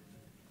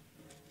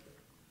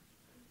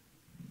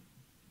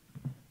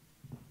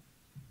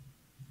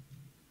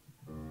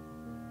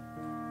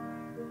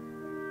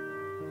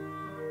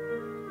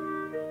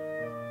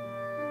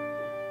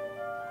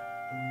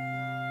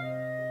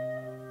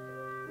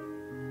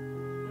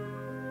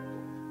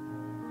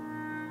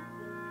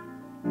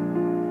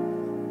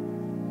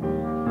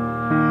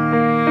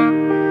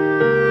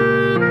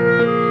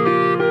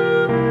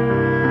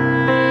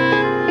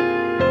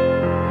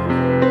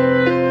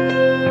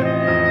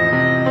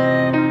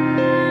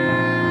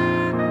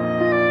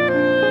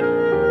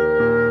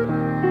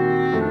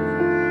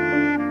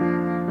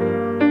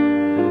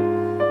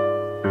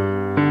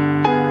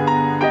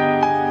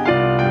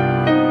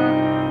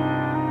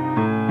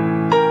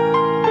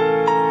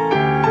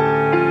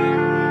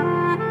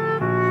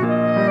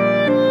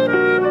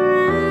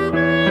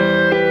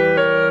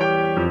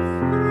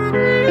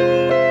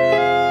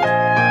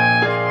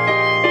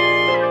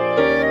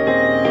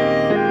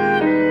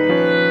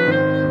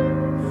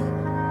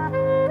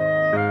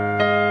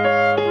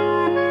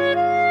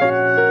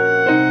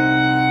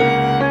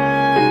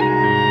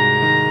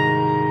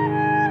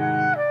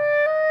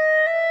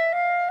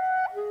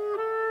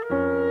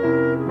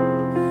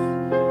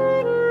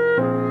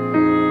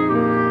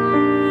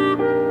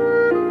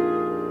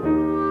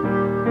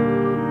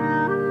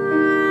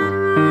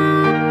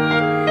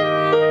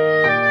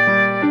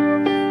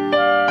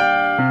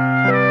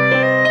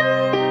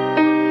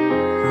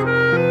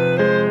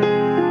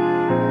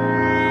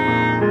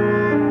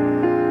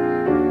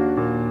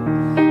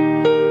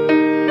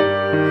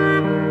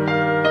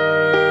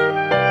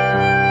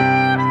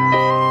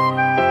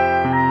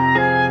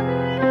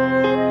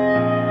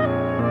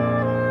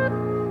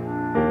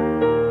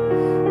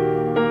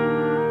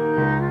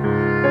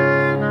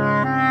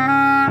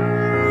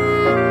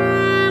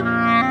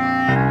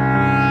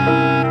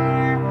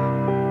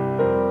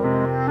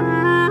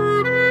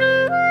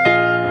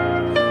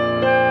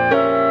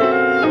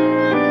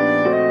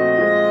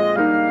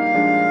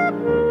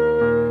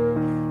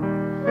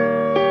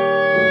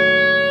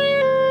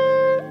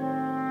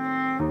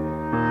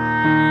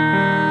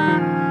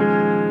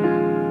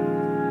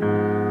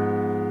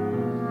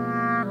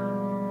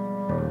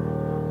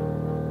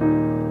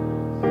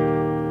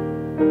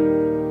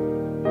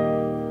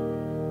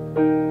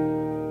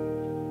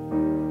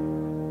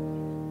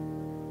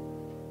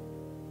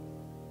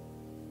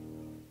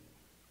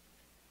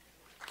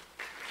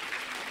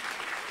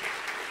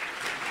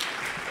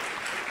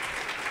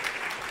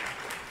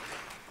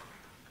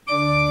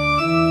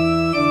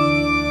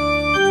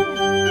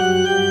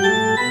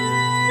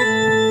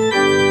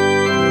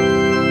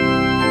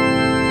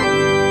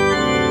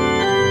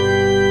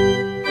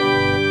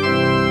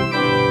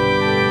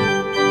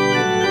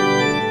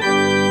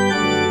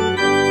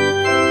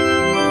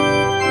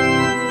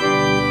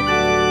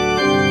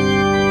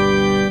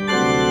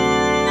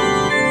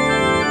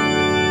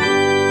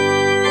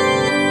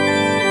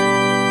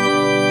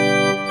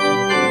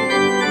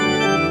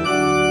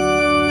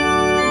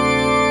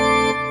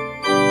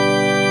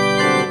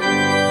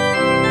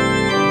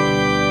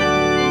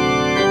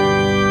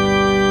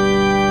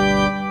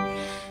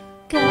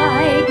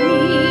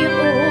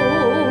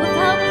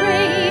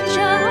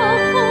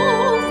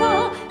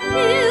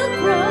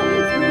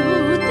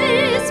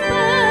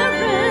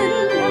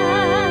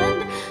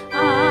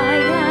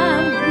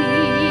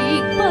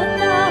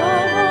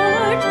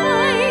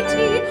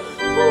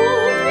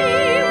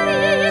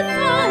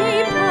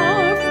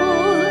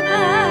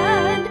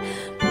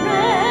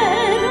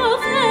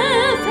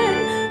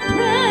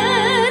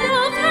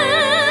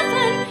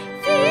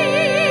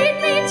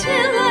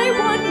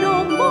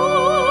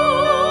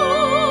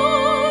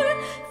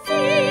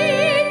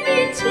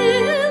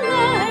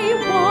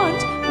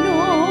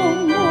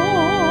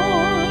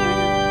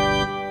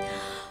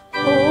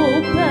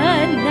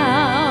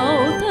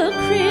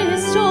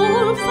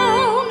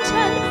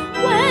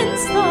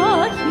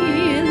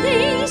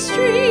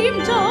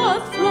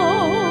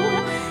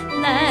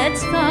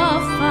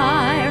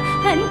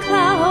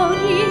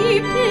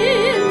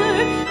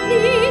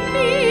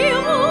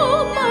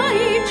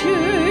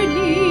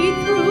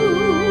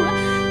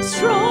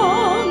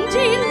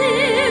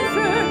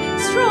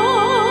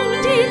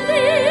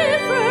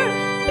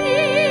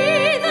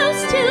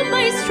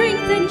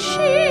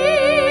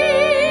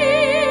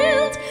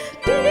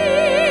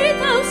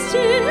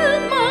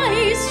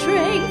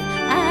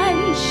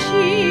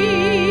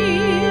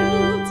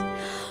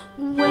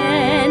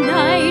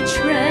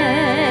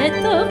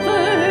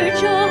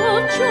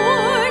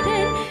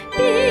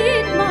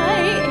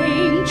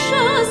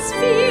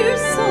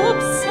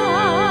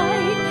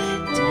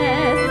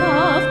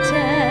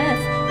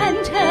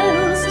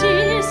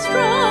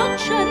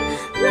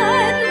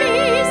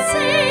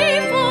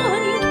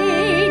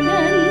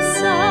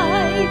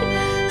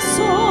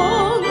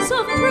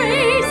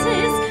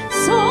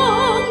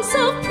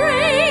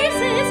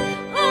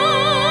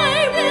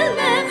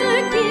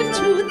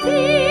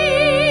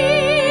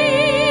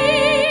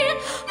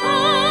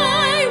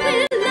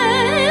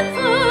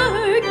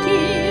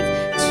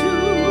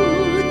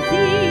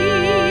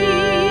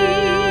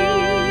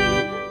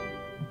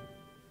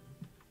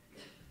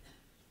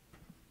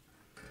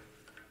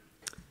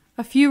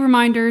 A few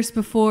reminders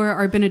before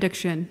our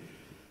benediction.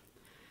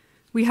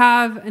 We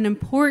have an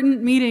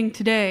important meeting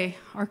today,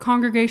 our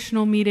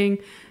congregational meeting,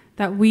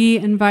 that we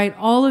invite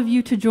all of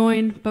you to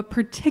join, but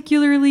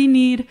particularly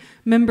need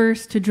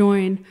members to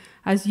join,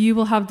 as you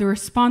will have the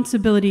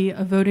responsibility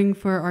of voting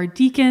for our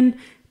deacon,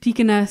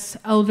 deaconess,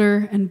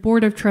 elder, and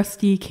board of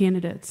trustee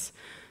candidates.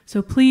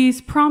 So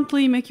please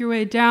promptly make your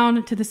way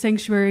down to the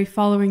sanctuary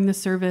following the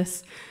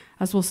service,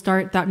 as we'll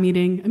start that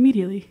meeting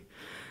immediately.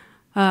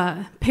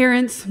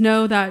 Parents,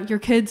 know that your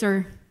kids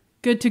are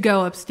good to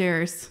go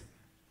upstairs.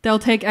 They'll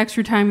take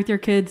extra time with your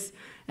kids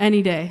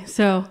any day.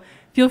 So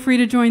feel free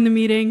to join the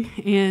meeting,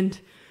 and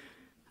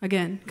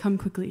again, come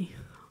quickly.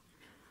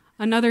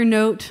 Another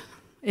note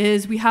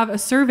is we have a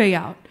survey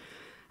out.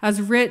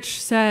 As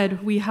Rich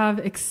said, we have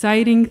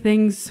exciting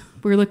things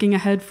we're looking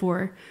ahead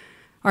for.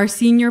 Our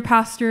senior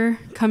pastor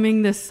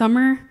coming this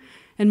summer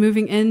and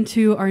moving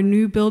into our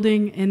new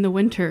building in the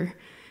winter.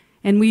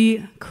 And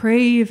we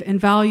crave and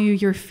value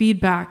your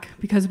feedback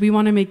because we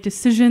want to make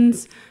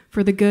decisions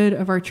for the good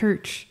of our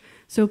church.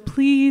 So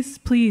please,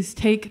 please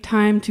take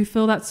time to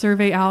fill that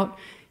survey out.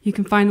 You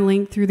can find a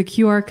link through the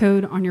QR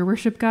code on your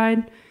worship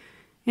guide.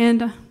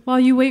 And while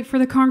you wait for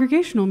the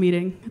congregational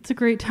meeting, it's a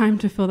great time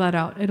to fill that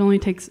out. It only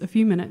takes a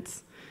few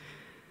minutes.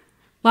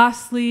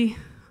 Lastly,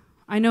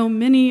 I know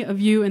many of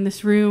you in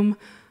this room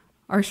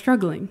are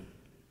struggling.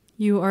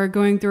 You are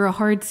going through a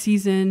hard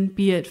season,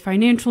 be it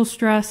financial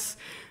stress,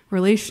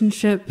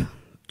 relationship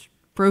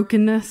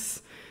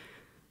brokenness,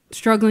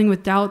 struggling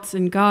with doubts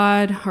in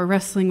God, or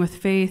wrestling with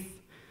faith,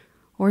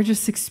 or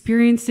just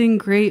experiencing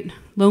great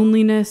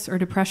loneliness or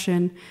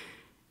depression.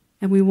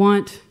 And we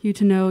want you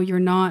to know you're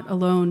not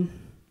alone.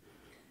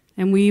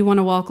 And we want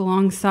to walk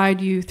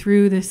alongside you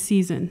through this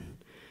season.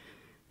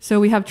 So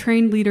we have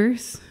trained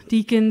leaders,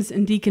 deacons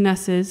and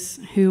deaconesses,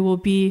 who will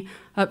be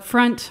up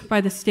front by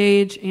the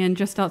stage and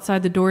just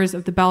outside the doors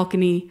of the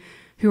balcony,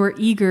 who are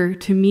eager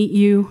to meet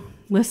you,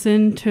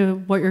 listen to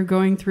what you're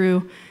going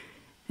through,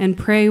 and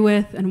pray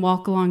with and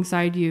walk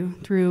alongside you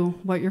through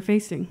what you're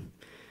facing.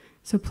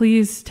 So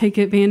please take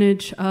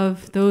advantage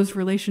of those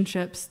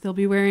relationships. They'll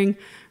be wearing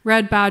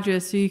red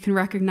badges so you can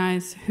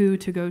recognize who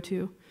to go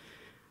to.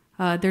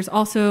 There's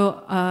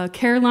also a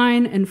care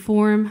line and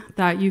form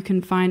that you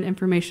can find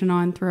information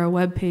on through our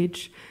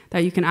webpage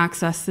that you can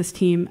access this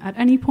team at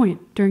any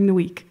point during the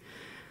week.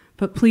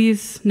 But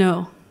please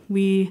know,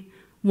 we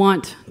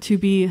want to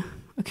be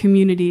a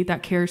community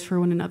that cares for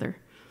one another.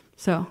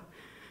 So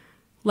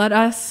let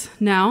us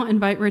now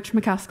invite Rich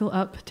McCaskill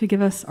up to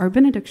give us our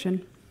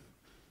benediction.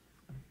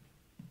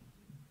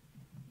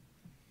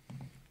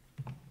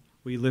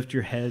 Will you lift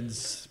your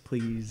heads,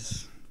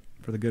 please,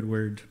 for the good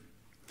word?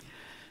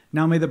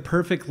 Now may the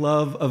perfect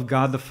love of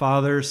God the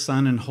Father,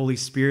 Son, and Holy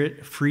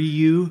Spirit free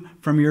you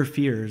from your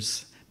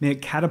fears. May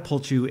it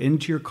catapult you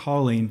into your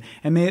calling,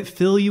 and may it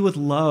fill you with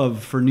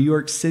love for New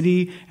York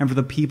City and for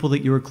the people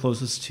that you are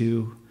closest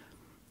to.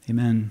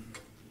 Amen.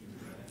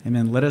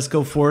 Amen. Let us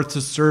go forth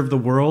to serve the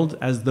world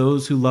as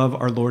those who love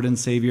our Lord and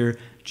Savior,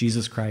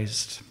 Jesus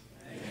Christ.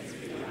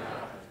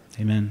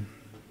 Amen.